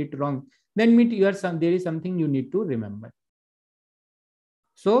 you made it wrong, then there is something you need to remember.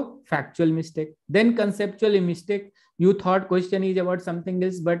 So factual mistake. Then conceptual mistake. You thought question is about something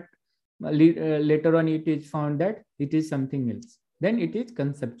else, but later on it is found that it is something else. Then it is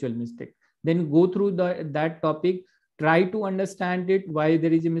conceptual mistake. Then go through that topic, try to understand it, why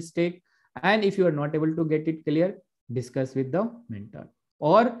there is a mistake. And if you are not able to get it clear, discuss with the mentor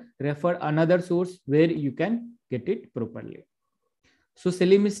or refer another source where you can get it properly. So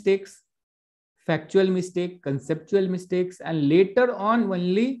silly mistakes, factual mistake, conceptual mistakes, and later on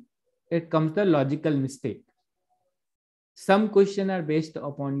only it comes the logical mistake. Some questions are based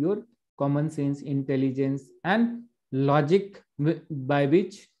upon your common sense, intelligence, and logic by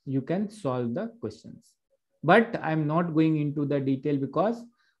which you can solve the questions. But I'm not going into the detail because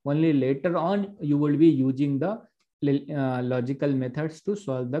only later on you will be using the logical methods to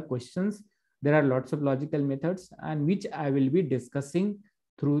solve the questions. There are lots of logical methods, and which I will be discussing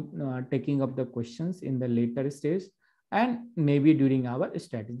through taking up the questions in the later stage and maybe during our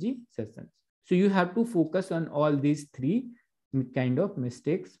strategy sessions. So you have to focus on all these three kind of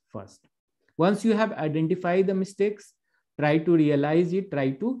mistakes first. Once you have identified the mistakes, try to realize it,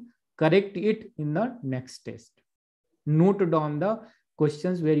 try to correct it in the next test. Note down the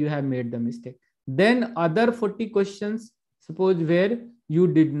questions where you have made the mistake. Then other 40 questions, suppose where you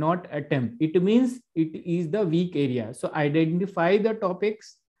did not attempt, it means it is the weak area. So identify the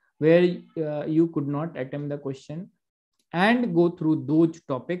topics where you could not attempt the question and go through those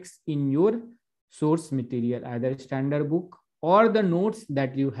topics in your source material, either standard book or the notes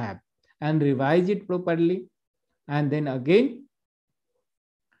that you have, and revise it properly. And then again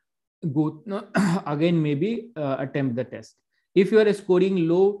go again maybe attempt the test. If you are scoring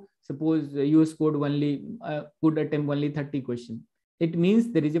low, suppose you scored only could attempt only 30 questions, it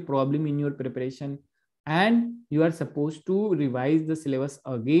means there is a problem in your preparation and you are supposed to revise the syllabus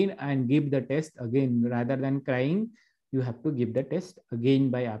again and give the test again. Rather than crying, you have to give the test again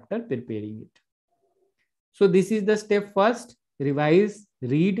by after preparing it. So this is the step first: revise,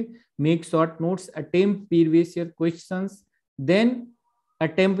 read, make short notes, attempt previous year questions, then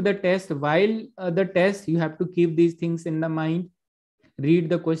attempt the test. While the test, you have to keep these things in the mind. Read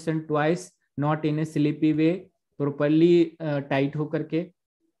the question twice, not in a sleepy way, properly tight hoker ke,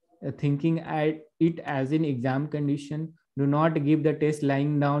 thinking at it as an exam condition. Do not give the test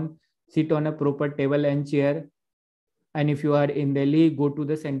lying down. Sit on a proper table and chair. And if you are in Delhi, go to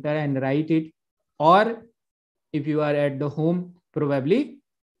the center and write it. Or if you are at the home, probably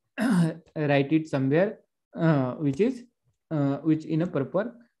write it somewhere which in a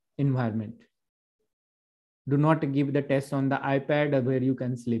proper environment. Do not give the test on the iPad where you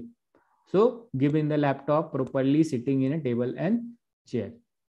can sleep. So give in the laptop properly, sitting in a table and chair,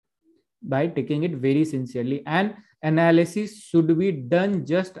 by taking it very sincerely. And analysis should be done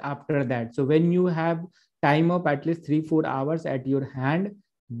just after that. So when you have time of at least 3-4 hours at your hand,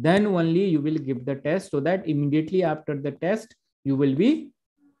 then only you will give the test, so that immediately after the test you will be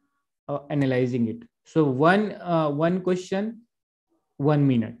analyzing it. So one question 1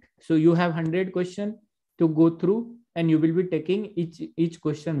 minute, so you have 100 question to go through and you will be taking each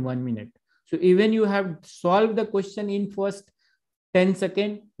question 1 minute. So even you have solved the question in first 10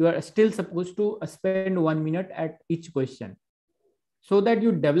 seconds, you are still supposed to spend 1 minute at each question, so that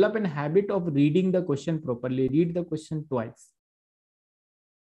you develop a habit of reading the question properly. Read the question twice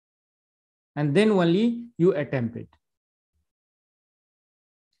and then only you attempt it.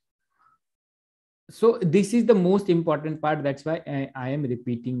 So this is the most important part. That's why I am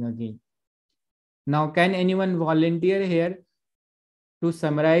repeating again. Now, can anyone volunteer here to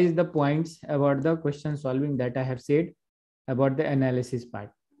summarize the points about the question solving that I have said about the analysis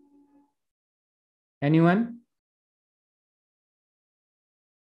part? Anyone?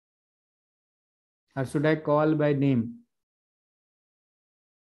 Or should I call by name?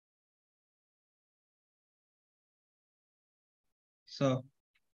 So,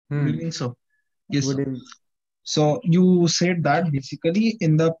 good evening, sir. Yes, Good sir. evening. So you said that basically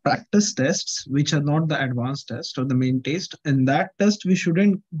in the practice tests, which are not the advanced test or the main test, in that test we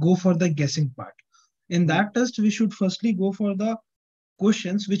shouldn't go for the guessing part. In that test, we should firstly go for the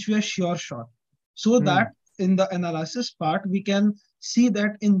questions which we are sure shot, so that in the analysis part we can see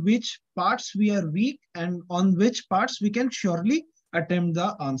that in which parts we are weak and on which parts we can surely attempt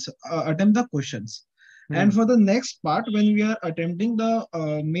the answer, attempt the questions. And for the next part, when we are attempting the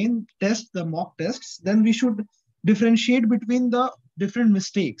main test, the mock tests, then we should differentiate between the different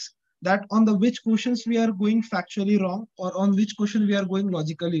mistakes, that on the which questions we are going factually wrong or on which question we are going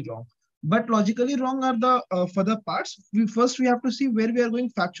logically wrong. But logically wrong are the further parts. We have to see where we are going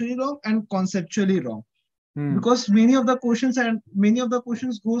factually wrong and conceptually wrong. Because many of the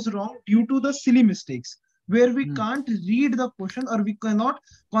questions goes wrong due to the silly mistakes, where we can't read the question or we cannot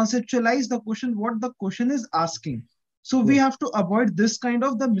conceptualize the question, what the question is asking. So we have to avoid this kind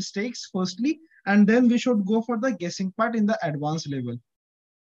of the mistakes firstly, and then we should go for the guessing part in the advanced level.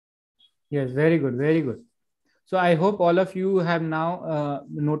 Yes, very good, very good. So I hope all of you have now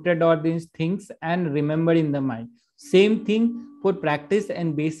noted all these things and remember in the mind. Same thing for practice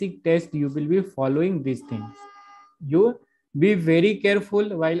and basic test, you will be following these things. You be very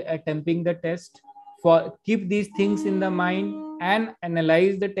careful while attempting the test. Keep these things in the mind and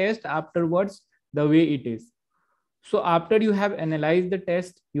analyze the test afterwards the way it is. So after you have analyzed the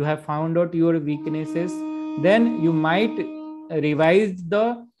test, you have found out your weaknesses, then you might revise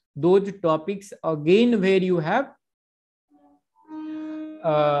those topics again where you have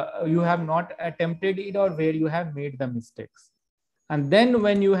not attempted it or where you have made the mistakes. And then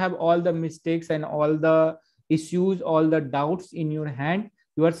when you have all the mistakes and all the issues, all the doubts in your hand,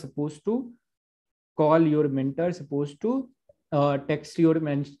 you are supposed to call your mentor, supposed to text your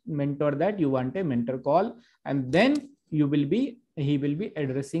mentor that you want a mentor call, and then he will be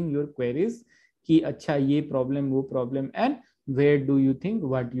addressing your queries ki acha ye problem wo problem and where do you think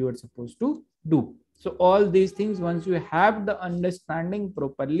what you are supposed to do. So all these things, once you have the understanding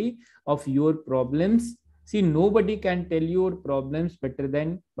properly of your problems, see, nobody can tell your problems better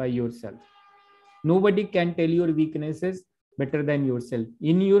than by yourself. Nobody can tell your weaknesses better than yourself.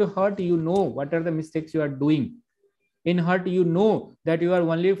 In your heart, you know what are the mistakes you are doing. In heart, you know that you are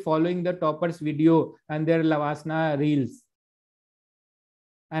only following the toppers video and their lavasana reels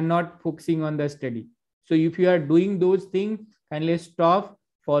and not focusing on the study. So if you are doing those things, kindly stop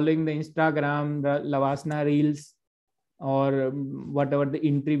following the Instagram, the lavasana reels, or whatever the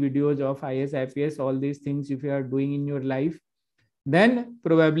entry videos of IS, IPS, all these things. If you are doing in your life, then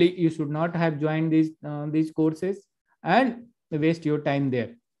probably you should not have joined these courses and waste your time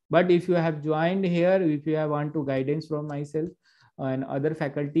there. But if you have joined here, if you have want to guidance from myself and other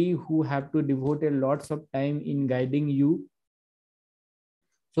faculty who have to devote a lots of time in guiding you,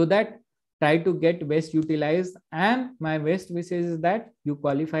 so that try to get best utilized, and my best wishes is that you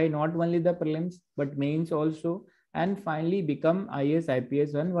qualify not only the prelims but mains also, and finally become IS,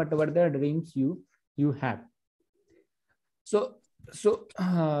 IPS one, whatever the dreams you have. So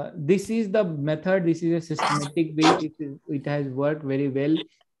this is the method. This is a systematic way. It has worked very well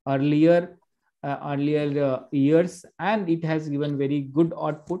earlier years, and it has given very good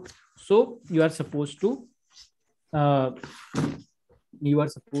output. So you are supposed to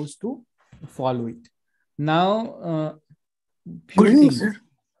follow it. Now, few Good evening, things. sir.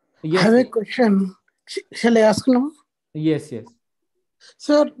 Yes. I have a question. Shall I ask now? Yes.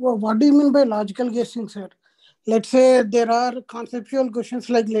 Sir, what do you mean by logical guessing, sir? Let's say there are conceptual questions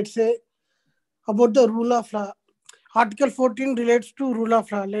like, let's say, about the rule of law. Article 14 relates to rule of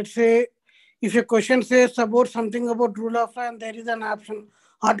law. Let's say if a question says about something about rule of law and there is an option,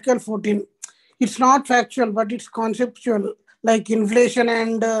 Article 14, it's not factual, but it's conceptual, like inflation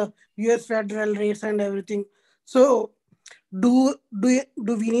and US federal rates and everything. So do we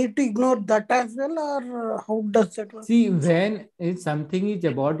need to ignore that as well, or how does that work? See, when it's something is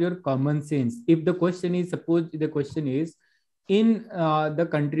about your common sense, if the question is, suppose the question is, in the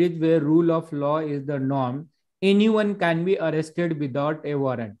countries where rule of law is the norm, anyone can be arrested without a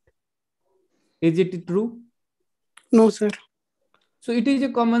warrant. Is it true? No, sir. So it is a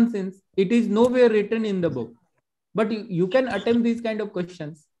common sense. It is nowhere written in the book, but you can attempt these kind of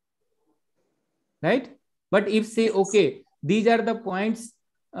questions, right? But if say, okay, these are the points,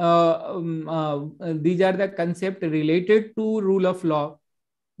 these are the concept related to rule of law,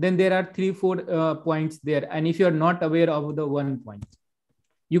 then there are 3-4 points there. And if you are not aware of the one point,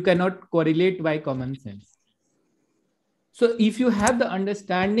 you cannot correlate by common sense. So if you have the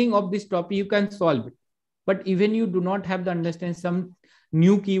understanding of this topic, you can solve it. But even you do not have the understanding, some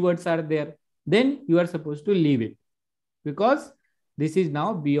new keywords are there, then you are supposed to leave it, because this is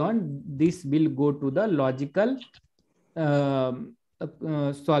now beyond. This will go to the logical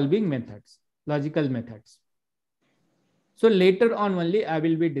solving methods, logical methods. So later on only I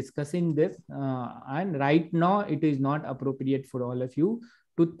will be discussing this, and right now it is not appropriate for all of you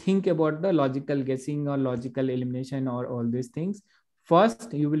to think about the logical guessing or logical elimination or all these things.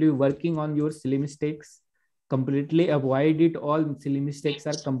 First, you will be working on your silly mistakes. Completely avoid it. All silly mistakes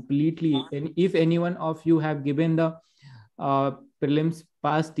are completely, and if any one of you have given the prelims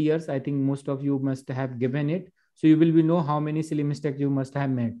past years, I think most of you must have given it. So you will be know how many silly mistakes you must have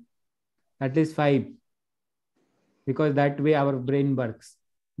made. At least 5, because that way our brain works.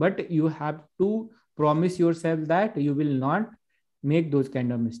 But you have to promise yourself that you will not make those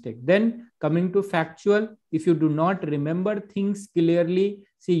kind of mistakes. Then coming to factual, if you do not remember things clearly,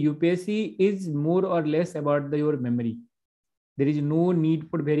 see, UPSC is more or less about your memory. There is no need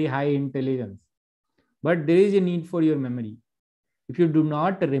for very high intelligence, but there is a need for your memory. If you do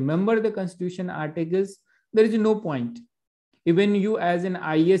not remember the constitution articles, there is no point. Even you as an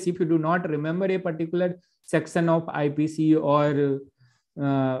IS, if you do not remember a particular section of IPC or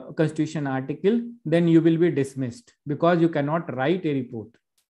constitution article, then you will be dismissed, because you cannot write a report.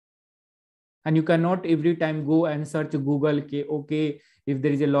 And you cannot every time go and search Google, okay, if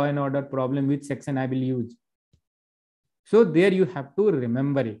there is a law and order problem, which section I will use. So there you have to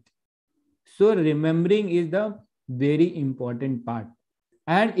remember it. So remembering is the very important part.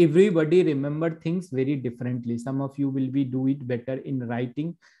 And everybody remember things very differently. Some of you will be do it better in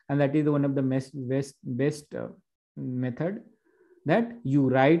writing, and that is one of the best method, that you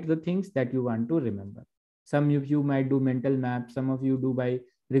write the things that you want to remember. Some of you might do mental maps, some of you do by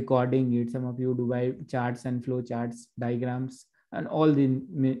recording it, some of you do by charts and flow charts, diagrams, and all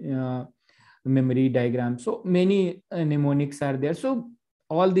the memory diagrams. So many mnemonics are there. So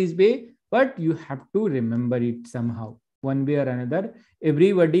all these way, but you have to remember it somehow, one way or another.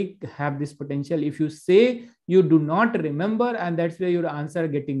 Everybody have this potential. If you say you do not remember and that's why your answer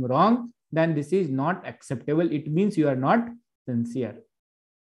getting wrong, then this is not acceptable. It means you are not sincere.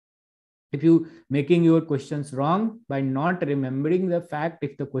 If you making your questions wrong by not remembering the fact,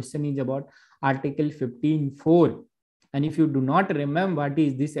 if the question is about article 15.4, and if you do not remember what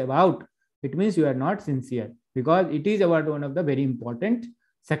is this about, it means you are not sincere, because it is about one of the very important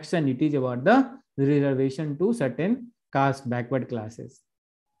section. It is about the reservation to certain caste backward classes.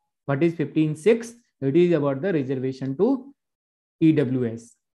 What is 15.6? It is about the reservation to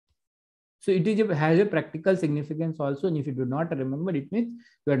EWS. So it has a practical significance also. And if you do not remember, it means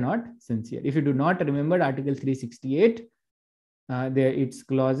you are not sincere. If you do not remember Article 368, its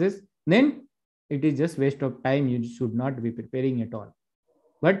clauses, then it is just waste of time. You should not be preparing at all.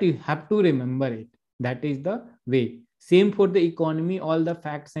 But you have to remember it. That is the way. Same for the economy, all the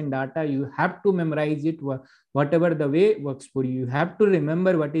facts and data, you have to memorize it, whatever the way works for you. You have to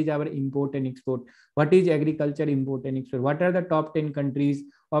remember what is our import and export, what is agriculture import and export, what are the top 10 countries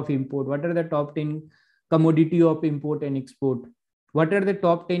of import, what are the top 10 commodity of import and export, what are the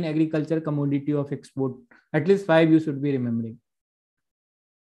top 10 agriculture commodity of export. At least 5 you should be remembering.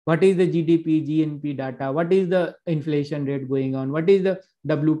 What is the GDP, GNP data, what is the inflation rate going on, what is the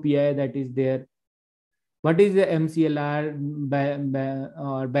WPI that is there, what is the MCLR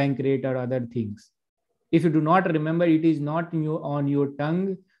or bank rate or other things. If you do not remember, it is not on your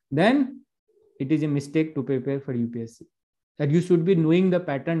tongue, then it is a mistake to prepare for UPSC. That you should be knowing the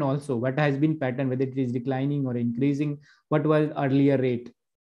pattern also, what has been pattern, whether it is declining or increasing, what was earlier rate,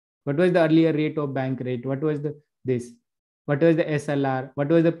 what was the earlier rate of bank rate, what was the this, what was the SLR, what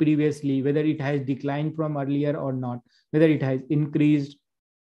was the previously, whether it has declined from earlier or not, whether it has increased,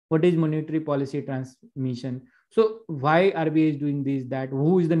 what is monetary policy transmission. So why RBI is doing this, that,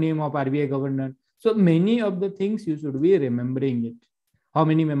 who is the name of RBI governor. So many of the things you should be remembering it. How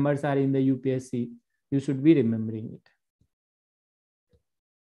many members are in the UPSC, you should be remembering it.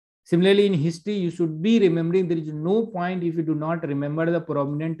 Similarly, in history, you should be remembering. There is no point if you do not remember the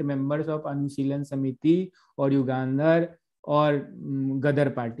prominent members of Anushilhan Samiti or Yugandhar or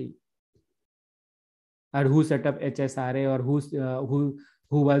Gadar Party, or who set up HSRA, or who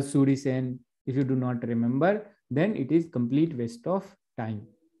was Suri Sen. If you do not remember, then it is complete waste of time.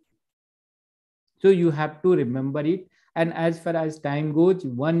 So you have to remember it. And as far as time goes,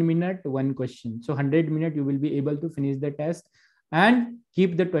 1 minute, 1 question. So 100 minutes, you will be able to finish the test and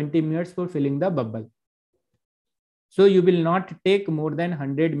keep the 20 minutes for filling the bubble. So you will not take more than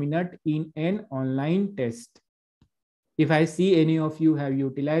 100 minutes in an online test. If I see any of you have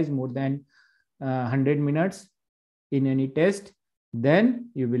utilized more than 100 minutes in any test, then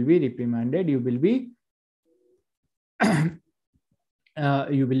you will be reprimanded. You will be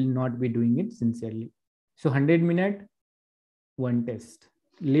you will not be doing it sincerely. So 100 minutes, 1 test.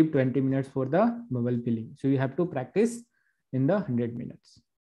 Leave 20 minutes for the bubble filling. So you have to practice in the 100 minutes.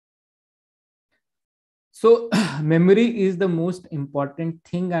 So memory is the most important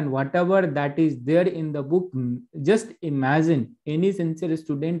thing, and whatever that is there in the book, just imagine any sincere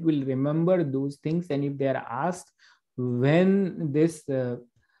student will remember those things. And if they are asked when this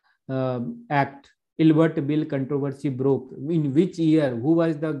act, Ilbert Bill controversy broke, in which year, who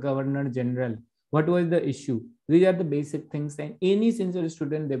was the Governor General, what was the issue, these are the basic things, and any sincere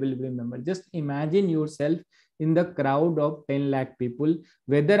student, they will remember. Just imagine yourself in the crowd of 10 lakh people,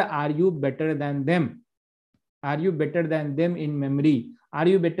 whether are you better than them? Are you better than them in memory? Are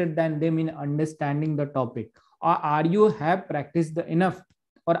you better than them in understanding the topic? Or are you have practiced enough?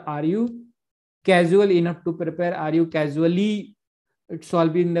 Or are you casual enough to prepare? Are you casually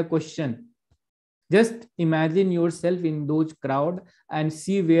solving the question? Just imagine yourself in those crowd and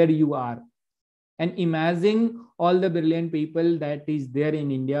see where you are. And imagine all the brilliant people that is there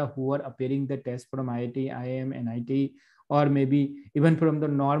in India who are appearing the test from IIT, IIM, NIT, or maybe even from the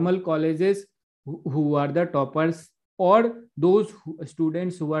normal colleges, who are the toppers, or those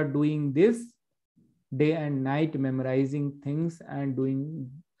students who are doing this day and night, memorizing things and doing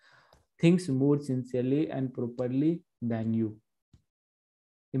things more sincerely and properly than you.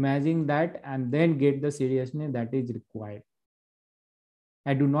 Imagine that, and then get the seriousness that is required.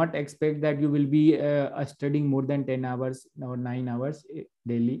 I do not expect that you will be studying more than 10 hours or 9 hours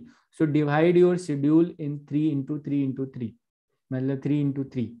daily. So divide your schedule in 3 into 3 into 3. 3 into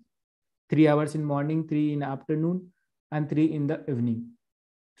 3. 3 hours in morning, 3 in afternoon, and 3 in the evening.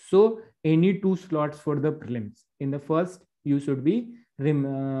 So any 2 slots for the prelims. In the first, you should be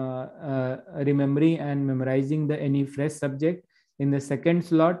remembering and memorizing the any fresh subject. In the second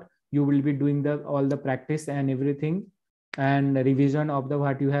slot, you will be doing the all the practice and everything and revision of the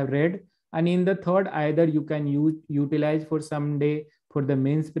what you have read. And in the third, either you can utilize for some day for the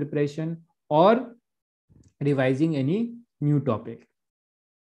mains preparation or revising any new topic.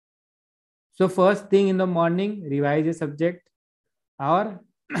 So first thing in the morning, revise a subject, or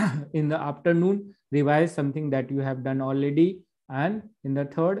in the afternoon, revise something that you have done already. And in the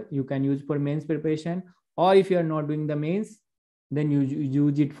third, you can use for mains preparation, or if you are not doing the mains, then you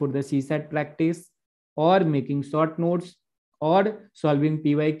use it for the CSAT practice, or making short notes, or solving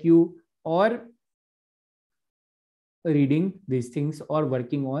PYQ, or reading these things, or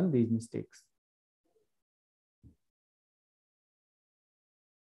working on these mistakes.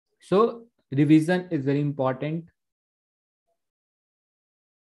 So revision is very important.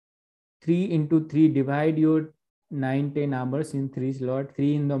 3 into 3, divide your 9-10 hours in 3 slots.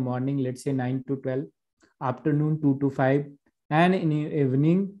 3 in the morning, let's say 9 to 12, afternoon 2 to 5, and in the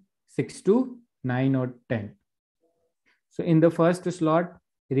evening 6 to 9 or 10. So in the first slot,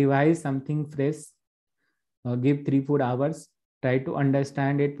 revise something fresh, give 3-4 hours, try to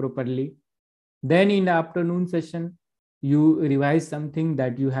understand it properly. Then in the afternoon session, you revise something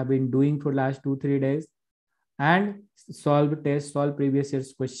that you have been doing for last 2-3 days, and solve tests, solve previous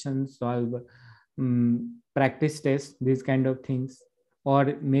year's questions, solve practice tests, these kind of things,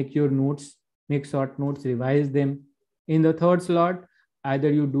 or make your notes, make short notes, revise them. In the third slot,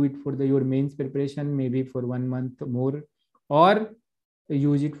 either you do it for your mains preparation, maybe for 1 month more, or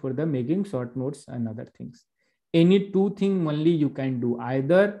use it for the making short notes and other things. Any 2 things only you can do.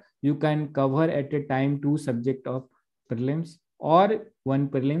 Either you can cover at a time 2 subject of prelims, or 1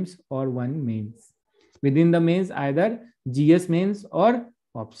 prelims or 1 mains. Within the mains, either GS mains or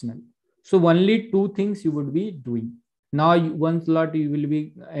optional. So only 2 things you would be doing. Now 1 slot you will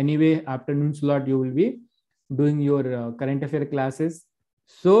be, anyway afternoon slot you will be doing your current affair classes.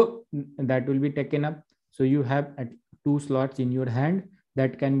 So that will be taken up. So you have 2 slots in your hand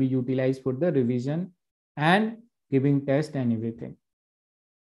that can be utilized for the revision and giving test and everything.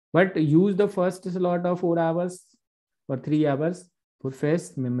 But use the first slot of 4 hours or 3 hours for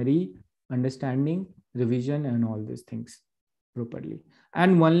fresh memory, understanding, revision, and all these things properly.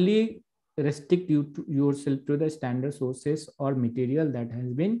 And only restrict yourself to the standard sources or material that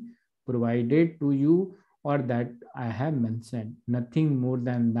has been provided to you or that I have mentioned. Nothing more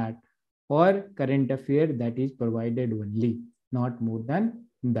than that. Or current affair that is provided only, not more than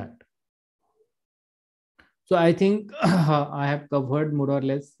that. So I think I have covered more or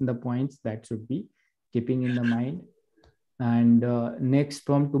less the points that should be keeping in the mind. And next,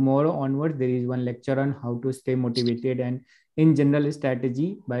 from tomorrow onwards, there is one lecture on how to stay motivated and in general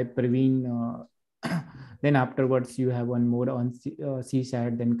strategy by Praveen. Then afterwards, you have one more on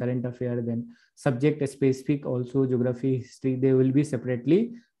CSAT, then current affair, then subject specific, also geography, history. They will be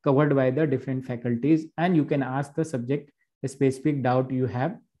separately covered by the different faculties, and you can ask the subject specific doubt you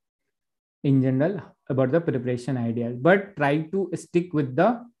have in general about the preparation ideas, but try to stick with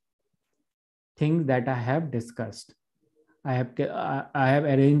the things that I have discussed. I have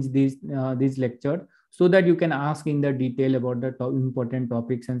arranged these lecture so that you can ask in the detail about the important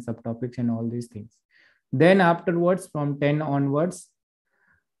topics and subtopics and all these things. Then afterwards, from 10 onwards,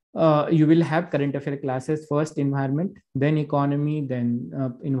 you will have current affair classes. First environment, then economy, then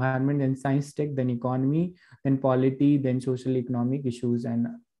environment, then science tech, then economy, then polity, then social economic issues and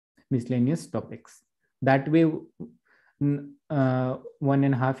miscellaneous topics. That way,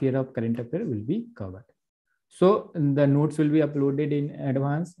 1.5 year of current affair will be covered. So the notes will be uploaded in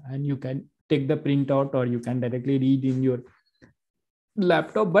advance, and you can take the printout or you can directly read in your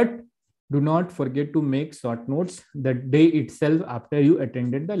laptop. But do not forget to make short notes the day itself after you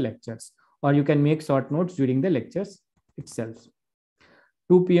attended the lectures, or you can make short notes during the lectures itself.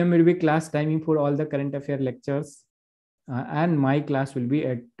 2 p.m. will be class timing for all the current affair lectures, and my class will be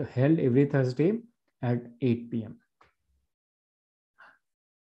held every Thursday at 8 p.m.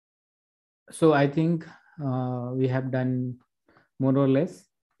 So I think we have done more or less.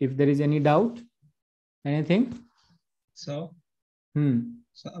 If there is any doubt, anything? So, Hmm.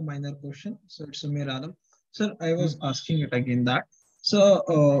 so a minor question. So it's a mere Adam. Sir, I was asking it again that.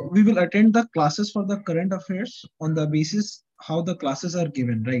 So we will attend the classes for the current affairs on the basis how the classes are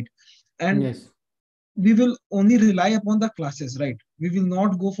given, right? And Yes. we will only rely upon the classes, right? We will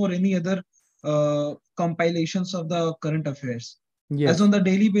not go for any other compilations of the current affairs. As Yes. on the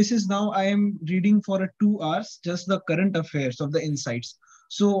daily basis, now I am reading for a 2 hours just the current affairs of the insights.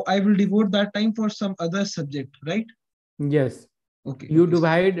 So I will devote that time for some other subject, right? Yes. Okay, You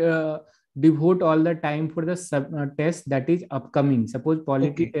okay, sir. devote all the time for the test that is upcoming. Suppose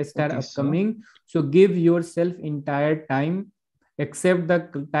polity Okay, tests are okay, sir. upcoming, so give yourself entire time except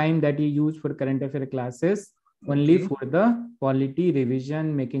the time that you use for current affair classes, only Okay, for the polity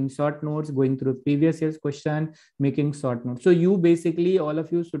revision, making short notes, going through previous year's question, making short notes. So you basically, all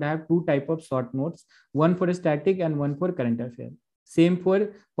of you should have two type of short notes, one for static and one for current affair. Same for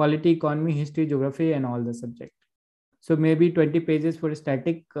polity, economy, history, geography, and all the subject. So maybe 20 pages for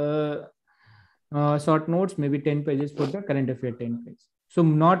static short notes, maybe 10 pages for the current affair 10 pages. So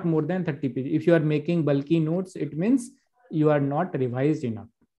not more than 30 pages. If you are making bulky notes, it means you are not revised enough.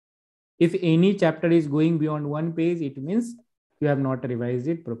 If any chapter is going beyond 1 page, it means you have not revised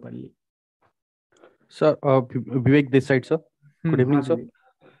it properly. Sir, Vivek this side, sir. Good evening, sir. Vivek.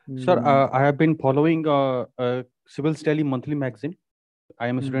 Sir, Good evening. I have been following Civil's Daily monthly magazine. I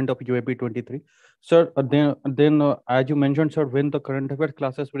am a Hmm. student of UAP 23. Sir, then as you mentioned, sir, when the current affair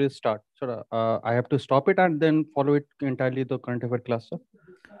classes will start, sir, I have to stop it and then follow it entirely the current affair class, sir.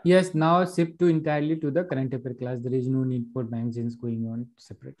 Yes, now shift to entirely to the current affair class. There is no need for magazines going on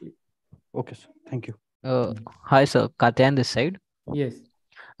separately. Okay, sir. Thank you. Uh, Hi, sir. Katyan this side. Yes.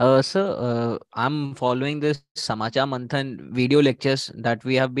 Sir, I'm following this Samachar Manthan video lectures that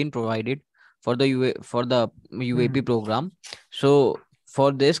we have been provided for the for the UAP program. So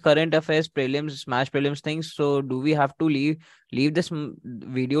for this current affairs prelims, smash prelims things, so do we have to leave this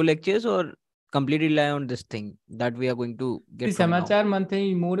video lectures or completely rely on this thing that we are going to See, get from now? Samachar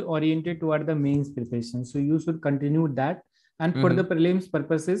Manthan is more oriented toward the mains preparation. So you should continue that. And for the prelims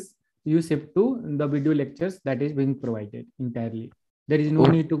purposes, you shift to the video lectures that is being provided entirely. There is no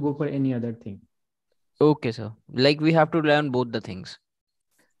need to go for any other thing. Okay, sir. Like we have to learn both the things.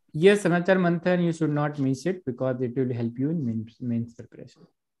 Yes, Samachar Manthan, you should not miss it because it will help you in mains preparation.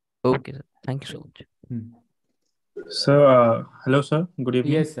 Okay, sir. Thank you so much. So, hello, sir. Good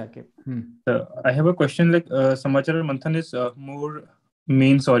evening. Yes, Sakib. I have a question. Like, Samachar Manthan is more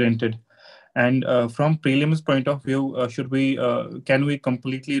means oriented, and from prelims point of view, can we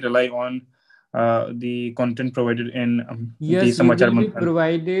completely rely on the content provided in the Yes, you Samachar will be Manthan?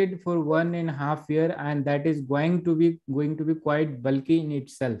 provided for 1.5 years, and that is going to be quite bulky in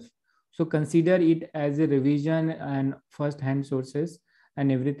itself. So consider it as a revision and first-hand sources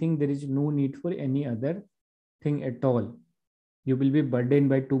and everything. There is no need for any other thing at all. You will be burdened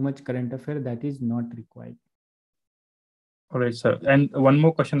by too much current affair that is not required. All right, sir. And one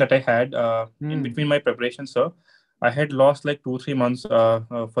more question that I had in between my preparation, sir, I had lost like 2-3 months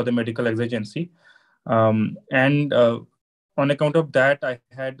for the medical exigency, and on account of that, I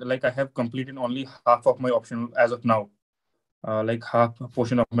have completed only half of my optional as of now. Like half a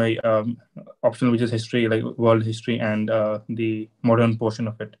portion of my optional, which is history, like world history, and the modern portion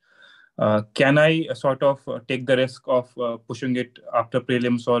of it. Can I sort of take the risk of pushing it after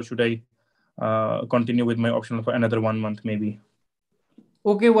prelims, or should I continue with my optional for another 1 month, maybe?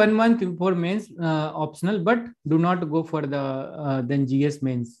 Okay, 1 month for mains optional, but do not go for the then GS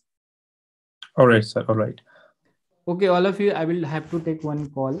mains. All right, sir. All right. Okay, all of you, I will have to take one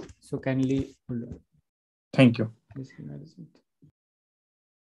call. So kindly hold on. Thank you. Yes,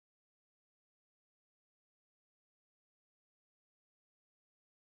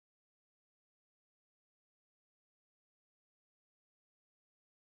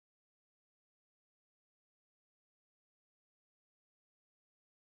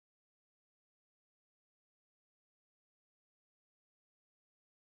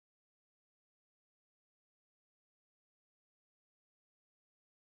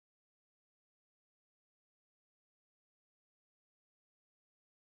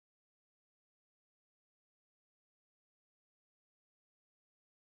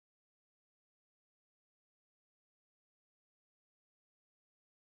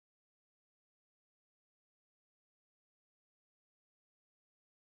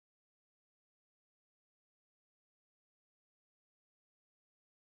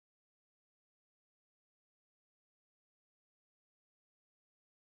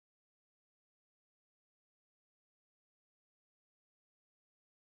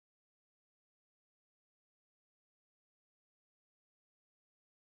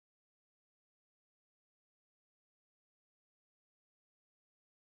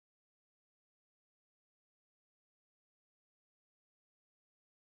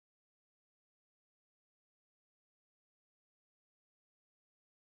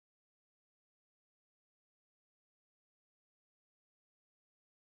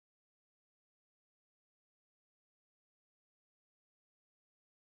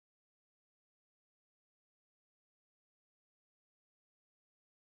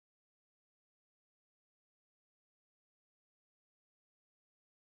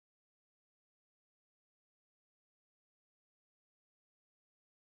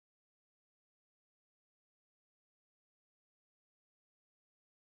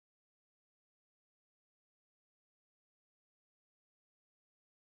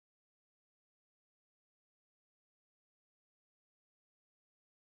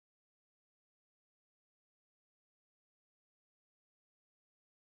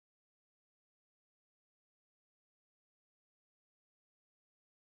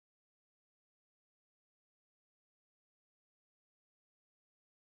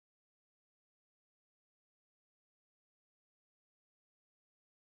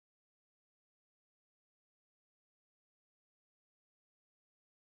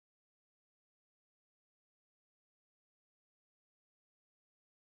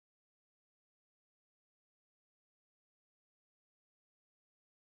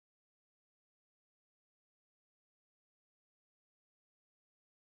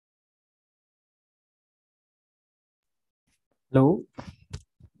 Hello.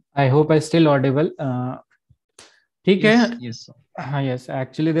 I hope I still audible. ठीक है. Yes, sir. Yes.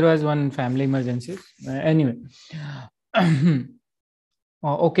 Actually, there was one family emergency. Anyway.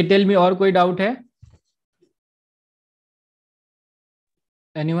 Okay. Tell me, और कोई doubt है?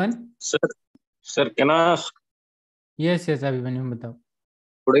 Anyone? Sir, can I ask? Yes. Abhimanyu, बताओ.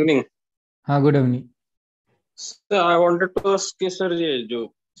 Good evening. हाँ, good evening. Sir, I wanted to ask कि sir ये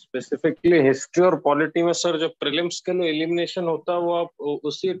जो specifically history और polity में सर जो प्रीलिम्स के लिए एलिमिनेशन होता है वो आप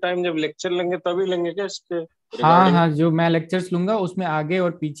उसी टाइम जब लेक्चर लेंगे तभी लेंगे क्या इसके regarding? हाँ, जो मैं लेक्चर्स लूंगा उसमें आगे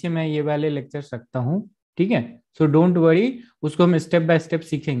और पीछे मैं ये वाले लेक्चर्स रखता हूँ. ठीक है. सो डोंट वरी, उसको हम स्टेप बाय स्टेप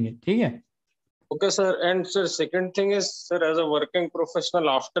सीखेंगे. ठीक है. Okay sir. And sir second thing is sir as a working professional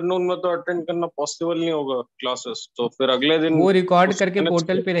afternoon में तो अटेंड करना पॉसिबल नहीं होगा क्लासेस, तो फिर अगले दिन वो रिकॉर्ड उस करके minutes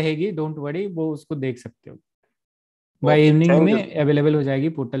पोर्टल पे- पे रहेगी. डोंट वरी, वो उसको देख सकते हो. Bye Okay, evening thank you. में अवेलेबल हो जाएगी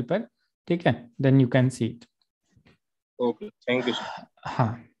पोर्टल पर. ठीक है. Then you can see it. Okay, thank you sir.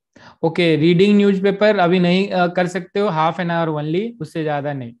 हाँ. ओके. रीडिंग न्यूज़पेपर अभी नहीं कर सकते हो. हाफ एन आवर ओनली, उससे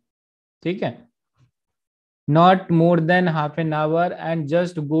ज्यादा नहीं. ठीक है. Not more than half an hour, and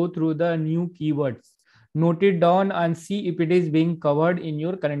just go through the new keywords. Note it down and see if it is being covered in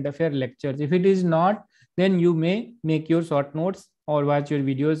your current affair lectures. If it is not, then you may make your short notes or watch your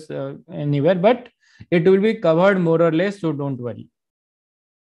videos anywhere, but it will be covered more or less, so don't worry.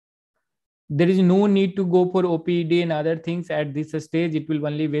 There is no need to go for OPED and other things at this stage. It will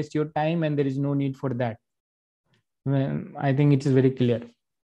only waste your time, and there is no need for that. I think it is very clear.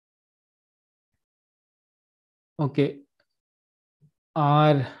 Okay.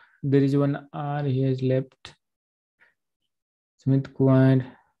 R, there is one R he has left. Smith Quad.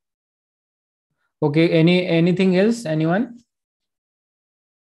 Okay, anything else? Anyone?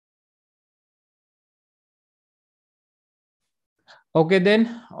 Okay, then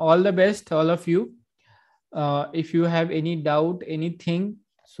all the best, all of you. If you have any doubt, anything,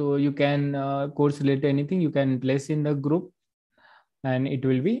 so you can course related anything, you can place in the group and it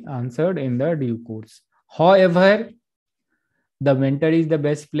will be answered in the due course. However, the mentor is the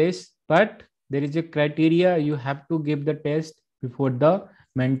best place, but there is a criteria. You have to give the test before the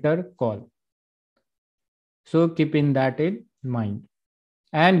mentor call. So keep in that in mind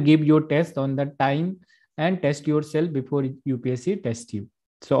and give your test on the time and test yourself before UPSC test you.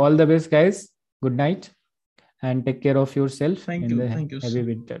 So all the best, guys. Good night and take care of yourself. Thank in you. the Thank you, heavy sir.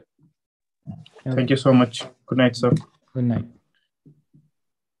 winter. Thank you so much. Good night, sir. Good night.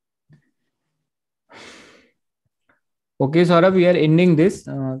 Okay, Saurabh, we are ending this.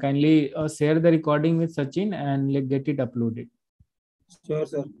 Kindly share the recording with Sachin and get it uploaded. Sure,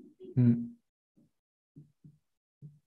 sir.